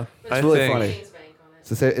mailbox. Yeah. It's really think- funny. Savings bank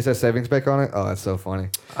on it. It says savings bank on it. Oh, that's so funny.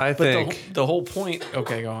 I But think, the whole point.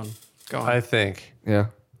 Okay, go on. Go on. I think Yeah.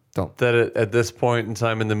 Don't. that at this point in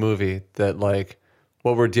time in the movie, that like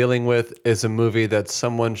what we're dealing with is a movie that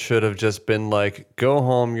someone should have just been like, go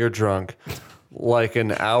home, you're drunk, like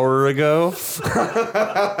an hour ago.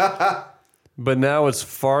 But now it's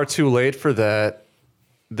far too late for that.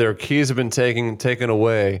 Their keys have been taken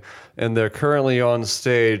away, and they're currently on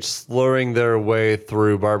stage slurring their way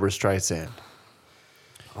through Barbra Streisand.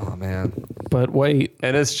 Oh man. But wait,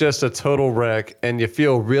 And it's just a total wreck, and you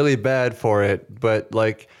feel really bad for it, but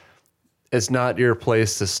like it's not your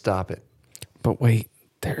place to stop it.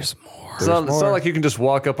 there's more. It's not more. like you can just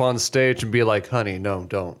walk up on stage and be like, honey, no,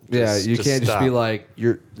 don't. Yeah, you can't just be stop. like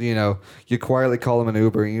you quietly call him an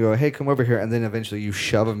Uber and you go, hey, come over here, and then eventually you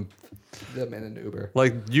shove them in an Uber.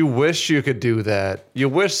 Like, you wish you could do that. You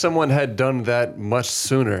wish someone had done that much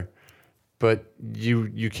sooner, but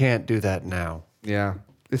you can't do that now. Yeah,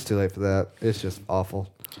 it's too late for that. It's just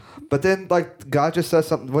awful. But then, like, God just says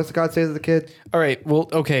something. What's God say to the kid? All right. Well,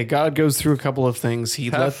 okay. God goes through a couple of things.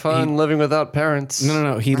 Have fun living without parents.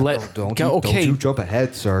 No. He let. Don't okay. you jump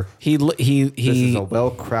ahead, sir. He This is he a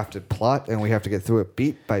well-crafted plot, and we have to get through it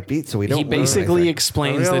beat by beat, so we don't. he learn basically anything. Are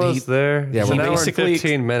explains we that he. almost there? Yeah, It's we're an hour and basically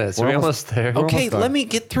 15 minutes. we're Are we almost- almost there? we're Okay, almost done. let me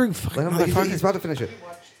get through. Fucking Let him- motherfucker. he's about to finish it.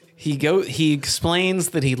 He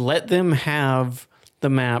explains that he let them have the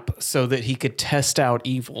map so that he could test out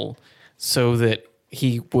evil, so that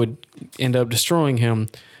he would end up destroying him.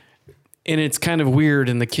 And it's kind of weird.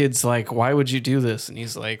 And the kid's like, "Why would you do this?" And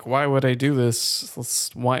he's like, "Why would I do this?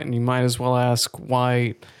 Why?" And you might as well ask,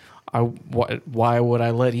 "Why would I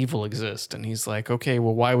let evil exist?" And he's like, "Okay,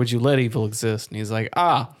 well, why would you let evil exist?" And he's like,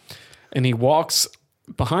 And he walks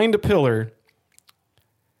behind a pillar.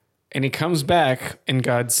 And he comes back, and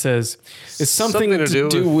God says, "It's something to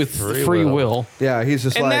do with free will." Yeah, he's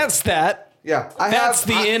just And like, that's that. yeah. That's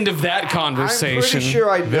the end of that conversation. I'm pretty sure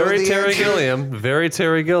I know Very the Terry answer. Gilliam. Very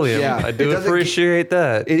Terry Gilliam. Yeah, I it do doesn't appreciate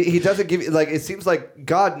that. He doesn't give you like. It seems like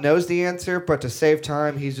God knows the answer, but to save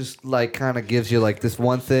time, he's just like kind of gives you like this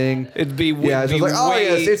one thing. It'd be Yeah, it's just like, oh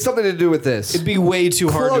yes, it's something to do with this. it'd be way too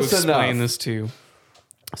hard to Close explain enough. this to.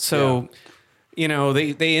 So, you know,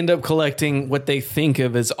 they end up collecting what they think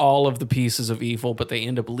of as all of the pieces of evil, but they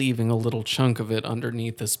end up leaving a little chunk of it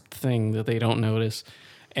underneath this thing that they don't notice.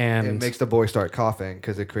 And It makes the boy start coughing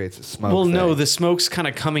because it creates a smoke. well, no, thing. the smoke's kind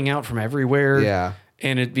of coming out from everywhere. Yeah.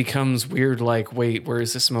 And it becomes weird, like, wait, where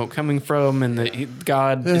is the smoke coming from? And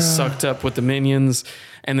God is sucked up with the minions.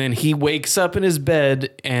 And then he wakes up in his bed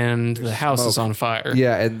and the house is smoke. on fire.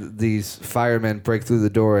 Yeah, and these firemen break through the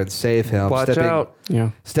door and save him. Watch out. Yeah.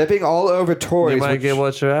 Stepping all over toys. You might which- get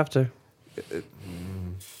what you're after.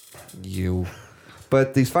 you.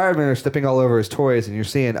 But these firemen are stepping all over his toys, and you're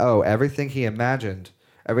seeing, everything he imagined,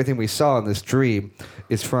 everything we saw in this dream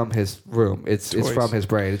is from his room. It's Toys. from his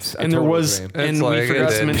brain. It's a And there total was, dream. and It's we like,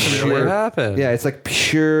 forgot it to mention didn't really happen. Yeah, it's like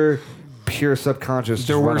pure subconscious.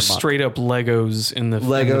 there just were run amok. straight up Legos in the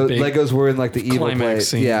Lego. in the big Legos were in like the evil climax place.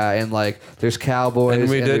 scene. Yeah, and like there's cowboys. And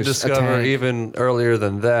we did there's a discover tank. even earlier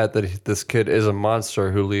than that this kid is a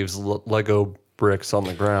monster who leaves Lego bricks on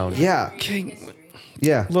the ground. Yeah, Okay,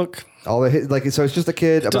 yeah. look, All the like. So it's just a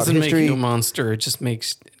kid about doesn't history. make you a monster. It just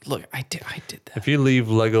makes look. I did that. If you leave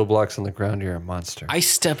Lego blocks on the ground, you're a monster. I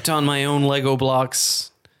stepped on my own Lego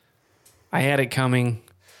blocks. I had it coming.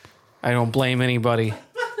 I don't blame anybody.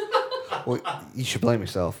 Well, you should blame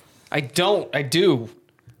yourself. I don't. I do.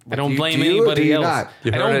 I don't do you blame do or do anybody you else. not? I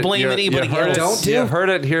don't blame anybody else. Don't do? You heard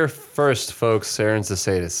it here first, folks. Aaron's a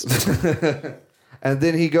sadist. And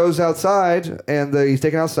then he goes outside, and he's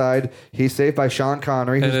taken outside. He's saved by Sean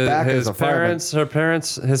Connery, who's And back as his a fireman.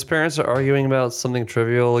 his parents are arguing about something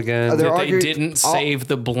trivial again. They're That they arguing- didn't all- save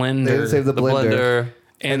the blender. They didn't save the the blender. blender.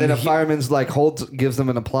 And then a he- fireman's like gives them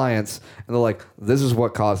an appliance, and they're like, "This is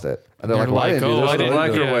what caused it." And they're They're like, "Well, I like, didn't do "Oh, this." I The didn't do it."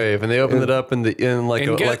 microwave, and they opened it up, and like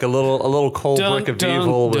And get- a little cold Dun, brick of dun,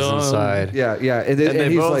 evil was dun. inside. Yeah, yeah. And, then, And they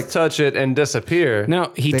he's both like, touch it and disappear.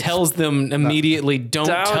 No, he tells them immediately, don't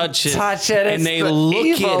touch it. touch it, And it's they the look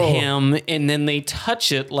evil. at him, and then they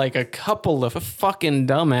touch it like a couple of fucking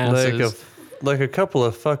dumbasses. like a couple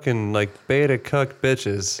of fucking like beta cuck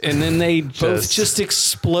bitches. and then they both Just- just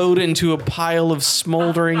explode into a pile of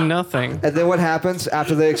smoldering nothing. and then what happens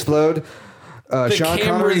after they explode? Sean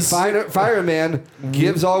Connery, cameras- fireman,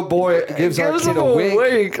 gives our kid Gives a them a wink.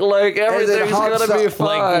 wink, like everything's hops gonna be up, fine.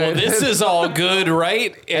 Like, well, this is all good,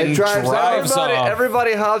 right? And drives drives out. off.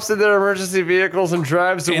 Everybody hops in their emergency vehicles and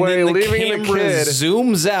drives and away, then the leaving the camera kid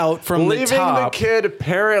zooms out from leaving the top. the kid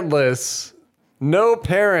parentless. No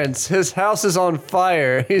parents. His house is on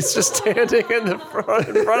fire. He's just standing in front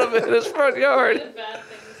of it in his front yard.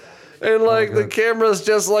 And like the camera's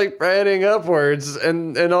just like panning upwards,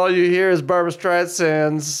 and all you hear is Barbra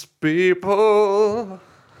Streisand's "People,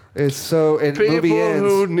 It's so. And movie people ends.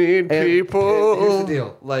 who need and people." here's the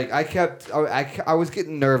deal. Like I was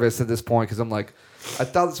getting nervous at this point because I'm like, I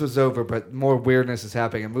thought this was over, but more weirdness is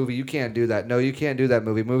happening. A movie, you can't do that. No, you can't do that.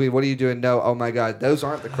 Movie, what are you doing? No, oh my God, those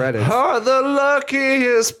aren't the credits. Are the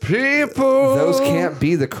luckiest people. Those can't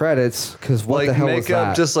be the credits because what like the hell was makeup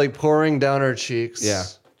that? just like pouring down her cheeks. yeah,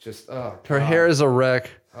 just oh. Her hair is a wreck.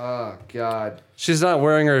 Oh God. She's not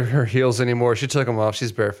wearing her heels anymore. She took them off.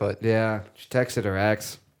 She's barefoot. Yeah, she texted her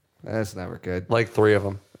ex. That's never good. Like 3 of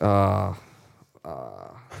them.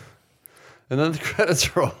 And then the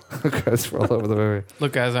credits roll. Credits roll over the movie.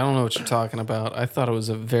 Look, guys, I don't know what you're talking about. I thought it was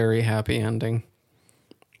a very happy ending.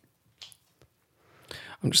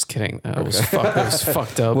 I'm just kidding. That was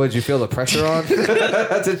fucked up. What, did you feel the pressure on?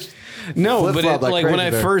 No, but flip-flop like when crazy I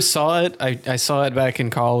there. first saw it, I saw it back in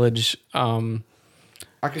college.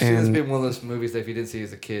 I could see this And- being one of those movies that if you didn't see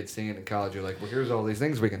as a kid, seeing it in college, you're like, well, here's all these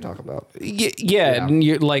things we can talk about. Yeah. And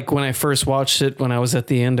you, like when I first watched it, when I was at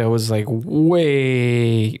the end, I was like,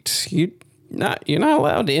 "Wait, you're not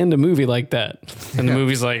allowed to end a movie like that." And the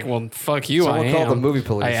movie's like, "Well, fuck you, Someone I call am. the movie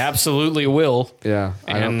police." I absolutely will." Yeah,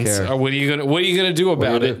 I don't care. What are you gonna do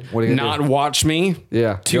about you it? do? What are you gonna Not watch me?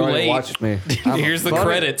 Yeah, Too you already late. watched me. I'm a- Here's the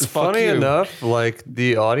credits. Fuck Funny you. enough, like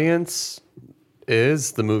the audience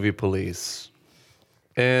is the movie police,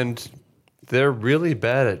 and they're really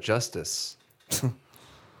bad at justice.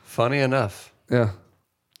 Funny enough. Yeah.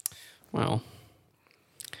 Well,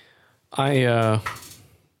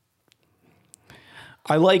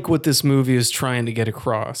 I like what this movie is trying to get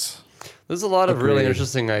across. There's a lot of really Agreed.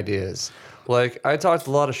 interesting ideas. Like I talked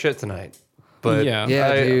a lot of shit tonight, but Yeah.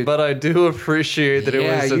 Yeah, dude. but I do appreciate that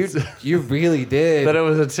Yeah, it was you really did. that it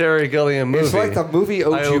was a Terry Gilliam movie. It's like the movie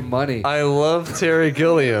owed you money. I love Terry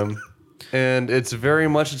Gilliam, and it's very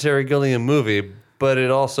much a Terry Gilliam movie, but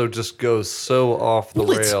it also just goes so off the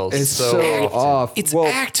Well, it's- rails. It's so often. off. It's Well,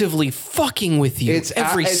 actively fucking with you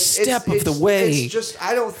every step of the it's- way. It's just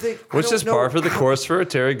I don't think. I Which don't is know par for the how- course for a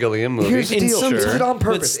Terry Gilliam movie. Here's the In deal. some Is it time, on but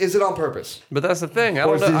purpose? Is it on purpose? But that's the thing. I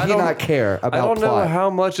Or don't know. did he not care about I don't know plot?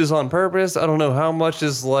 how much is on purpose. I don't know how much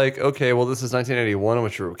is like, okay, well, this is 1981,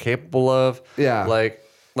 which we're capable of. Yeah. I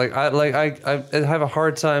have a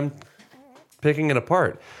hard time picking it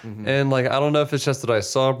apart. Mm-hmm. And like, I don't know if it's just that I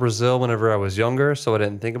saw Brazil whenever I was younger, so I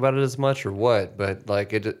didn't think about it as much, or what. But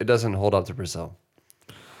like, it doesn't hold up to Brazil.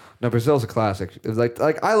 No, Brazil's a classic. It's like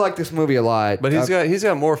I like this movie a lot. But he's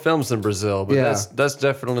got more films than Brazil. But Yeah. that's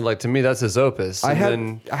definitely like, to me, that's his opus. I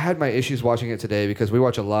And had my issues watching it today because we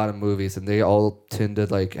watch a lot of movies and they all tend to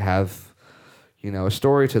like have, a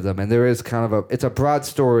story to them, and there is kind of it's a broad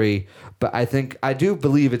story, but I do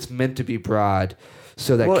believe it's meant to be broad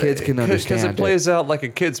so that kids can understand because it plays out like a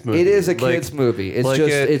kids movie. It is a Like- kids movie. It's like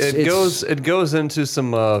just it goes into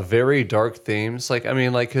some very dark themes. Like I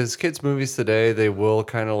mean, like because kids movies today they will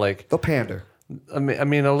kind of like they'll pander. I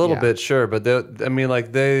mean a little Yeah. bit sure, but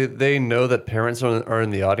they know that parents are in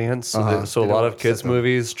the audience, so, so a They lot don't of kids upset them.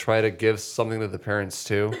 movies try to give something to the parents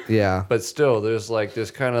too. Yeah. But still, there's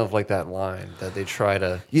kind of like that line that they try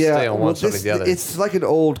to Yeah, stay on one side or the other. it's like an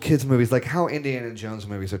old kids movies, like how Indiana Jones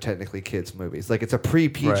movies are technically kids movies. Like it's a pre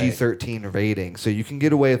PG-13 rating, so you can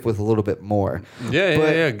get away with a little bit more.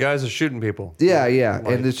 Yeah. Guys are shooting people. Yeah,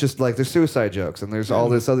 and it's just like there's suicide jokes and there's all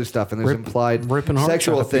this other stuff and there's implied ripping hearts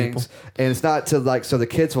sexual out of things, and it's not to like so the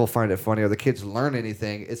kids will find it funny or the kids learn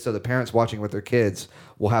anything. It's so the parents watching with their kids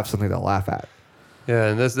will have something to laugh at. Yeah,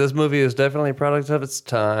 and this movie is definitely a product of its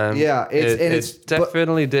time. Yeah, it's it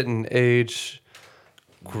definitely didn't age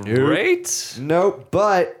great. Nope,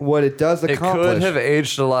 but what it does It accomplish, could have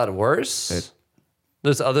aged a lot worse.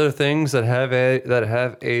 There's other things that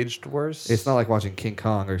have aged worse. it's not like watching King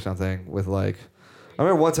Kong or something with like. I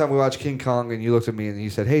remember one time we watched King Kong and you looked at me and you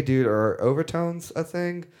said, "Hey, dude, are overtones a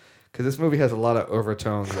thing?" Because this movie has a lot of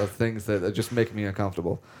overtones of things that just make me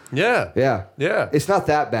uncomfortable. Yeah. Yeah, it's not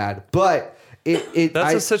that bad, but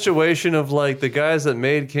That's a situation of like the guys that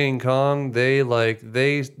made King Kong. They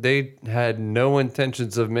had no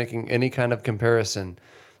intentions of making any kind of comparison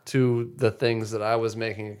to the things that I was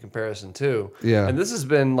making a comparison to. Yeah. And this has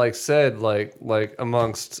been like said like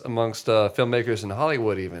amongst filmmakers in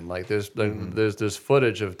Hollywood even. Like there's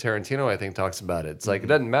footage of Tarantino I think talks about it. It's like it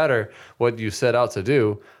doesn't matter what you set out to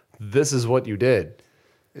do. This is what you did.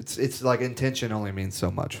 It's like intention only means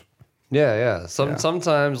so much. Yeah.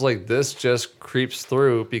 Sometimes like this just creeps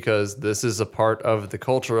through because this is a part of the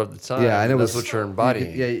culture of the time. Yeah, and it that's was what you're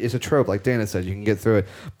embodying. Yeah, it's a trope, like Dana said. You can get through it,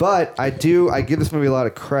 but I give this movie a lot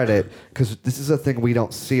of credit because this is a thing we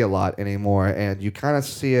don't see a lot anymore, and you kind of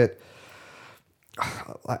see it.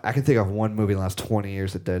 I can think of one movie in the last 20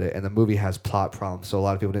 years that did it, and the movie has plot problems, so a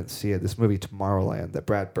lot of people didn't see it. This movie, Tomorrowland, that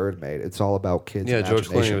Brad Bird made, it's all about kids' Yeah, George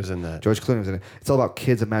imagination. Clooney was in that. George Clooney was in it. It's all about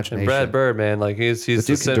kids' imagination. And Brad Bird, man, like he's the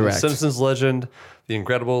dude can direct. Simpsons legend, The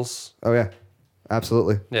Incredibles. Oh, yeah.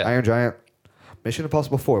 Absolutely. Yeah. Iron Giant. Mission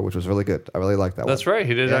Impossible 4, which was really good. I really liked that one. That's right.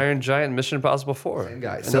 He did Yeah. Iron Giant, Mission Impossible 4. Same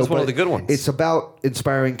guy. And that's one but of the good ones. It's about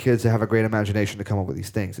inspiring kids to have a great imagination to come up with these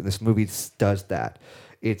things, and this movie does that.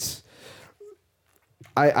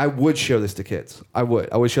 I would show this to kids. I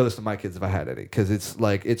would show this to my kids if I had any, because it's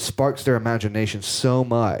like it sparks their imagination so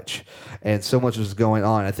much, and so much was going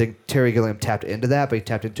on. I think Terry Gilliam tapped into that, but he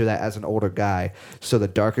tapped into that as an older guy. So the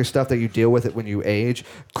darker stuff that you deal with it when you age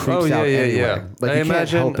creeps out anyway. Like I you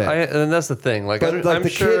imagine, can't help it. and that's the thing. Like, But like I'm the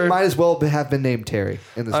sure kid might as well have been named Terry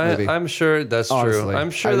in this movie. I'm sure that's Honestly. true.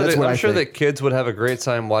 I'm sure That's what I think. that kids would have a great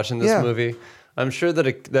time watching this Yeah. movie. I'm sure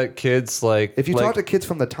that kids like If you talk to kids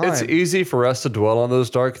from the time, it's easy for us to dwell on those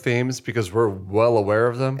dark themes because we're well aware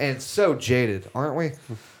of them. and so jaded, aren't we?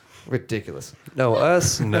 Ridiculous. No,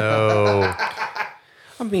 us, no.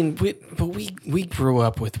 I mean, we grew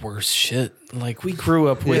up with worse shit. Like we grew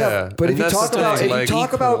up with Yeah. But And if you that's talk the about, thing, if you like-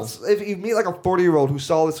 talk about, if you meet like a 40-year-old who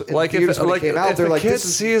saw this in Like theaters if when it came out, if they're a like, kid this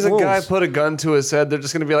is sees a guy rules. put a gun to his head, they're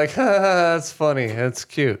just gonna be like, ha, that's funny, that's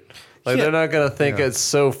cute. Like Yeah. they're not gonna think it's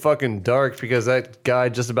so fucking dark because that guy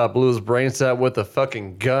just about blew his brains out with a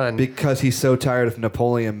fucking gun. because he's so tired of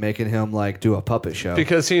Napoleon making him like do a puppet show.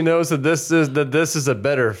 Because he knows that this is a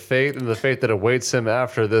better fate than the fate that awaits him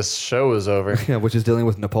after this show is over. Yeah, which is dealing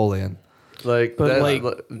with Napoleon. Like, But, that, like-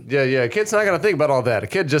 yeah. A kid's not gonna think about all that. A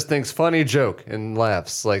kid just thinks funny joke and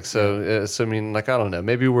laughs. Like, so I mean, like, I don't know.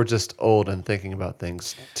 Maybe we're just old and thinking about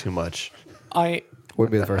things too much. I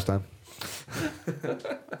Wouldn't be the first time.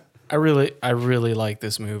 really like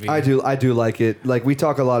this movie. I do like it. Like we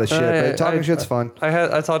talk a lot of shit, but talking shit's fun.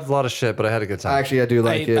 I talked a lot of shit, but I had a good time. Actually, I do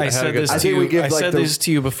like it. I said this I to think we you. give I like said the, this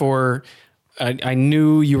to you before. I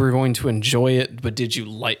knew you were going to enjoy it, but did you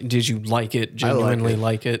like it? Genuinely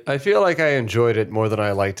like it? I feel like I enjoyed it more than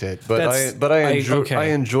I liked it, but Okay. I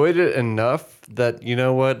enjoyed it enough that you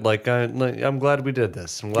know what, I'm glad we did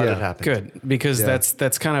this. I'm glad Yeah. it happened. Good, because Yeah.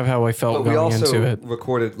 that's kind of how I felt but we going also into it.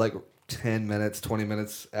 recorded like 10 minutes, 20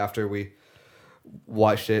 minutes after we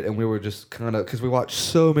watched it, and we were just kind of because we watched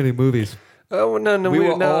so many movies. Oh no, We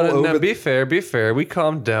were all over Be fair. We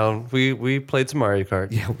calmed down. We played some Mario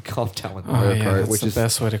Kart. Yeah, we calmed down with Oh, Mario yeah, Kart, that's which the is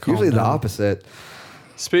best way to calm usually the down. opposite.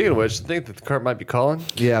 Speaking of which, I think that the cart might be calling.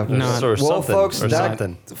 Yeah, Not- or well, something. folks, or that,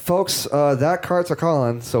 something. folks, that carts are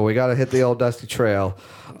calling, so we got to hit the old dusty trail.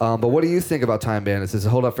 But what do you think about Time Bandits? Does it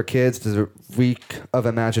hold up for kids? Does it reek of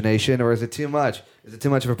imagination, or is it too much? Is it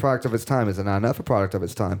too much of a product of its time? Is it not enough a product of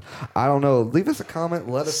its time? I don't know. Leave us a comment.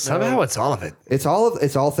 Let us know. Somehow it's all of it. It's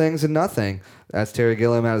all things and nothing. That's Terry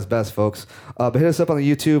Gilliam at his best, folks. But hit us up on the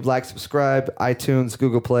YouTube, like, subscribe, iTunes,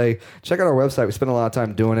 Google Play. Check out our website. We spend a lot of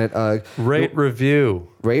time doing it. Rate, review.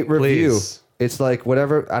 Rate, review. Please. It's like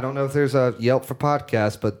whatever. I don't know if there's a Yelp for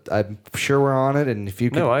podcasts, but I'm sure we're on it. And if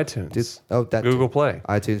you could, No, iTunes. that Google Play.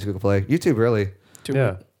 iTunes, Google Play, YouTube, really Do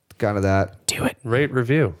Yeah. it. kind of that. Do it. Rate,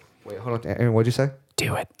 review. Wait, hold on, Aaron. What'd you say?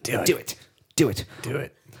 Do it. Do it. Do it. Do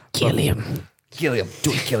it. Gilliam. Gilliam.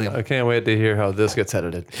 Do it, Gilliam. I can't wait to hear how this gets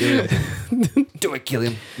edited. Do it,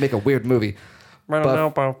 Gilliam. Make a weird movie.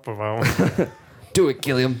 Do it,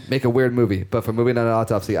 Gilliam. Make a weird movie. But for Movie Night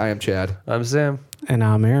Autopsy, I am Chad. I'm Sam. And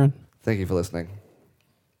I'm Aaron. Thank you for listening.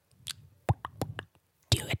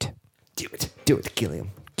 Do it. Do it. Do it,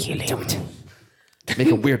 Gilliam. Gilliam.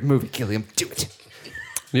 Make a weird movie, Gilliam. Do it.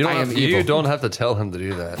 You I am don't, evil. you don't have to tell him to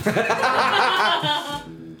do that.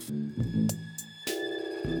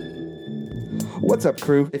 What's up,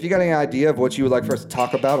 crew? If you got any idea of what you would like for us to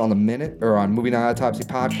talk about on the Minute or on Movie Night Autopsy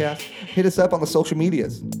podcast, hit us up on the social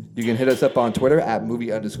medias. You can hit us up on Twitter at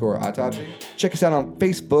movie_autopsy. Check us out on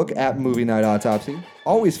Facebook at Movie Night Autopsy.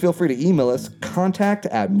 Always feel free to email us,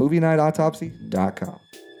 contact@movienightautopsy.com.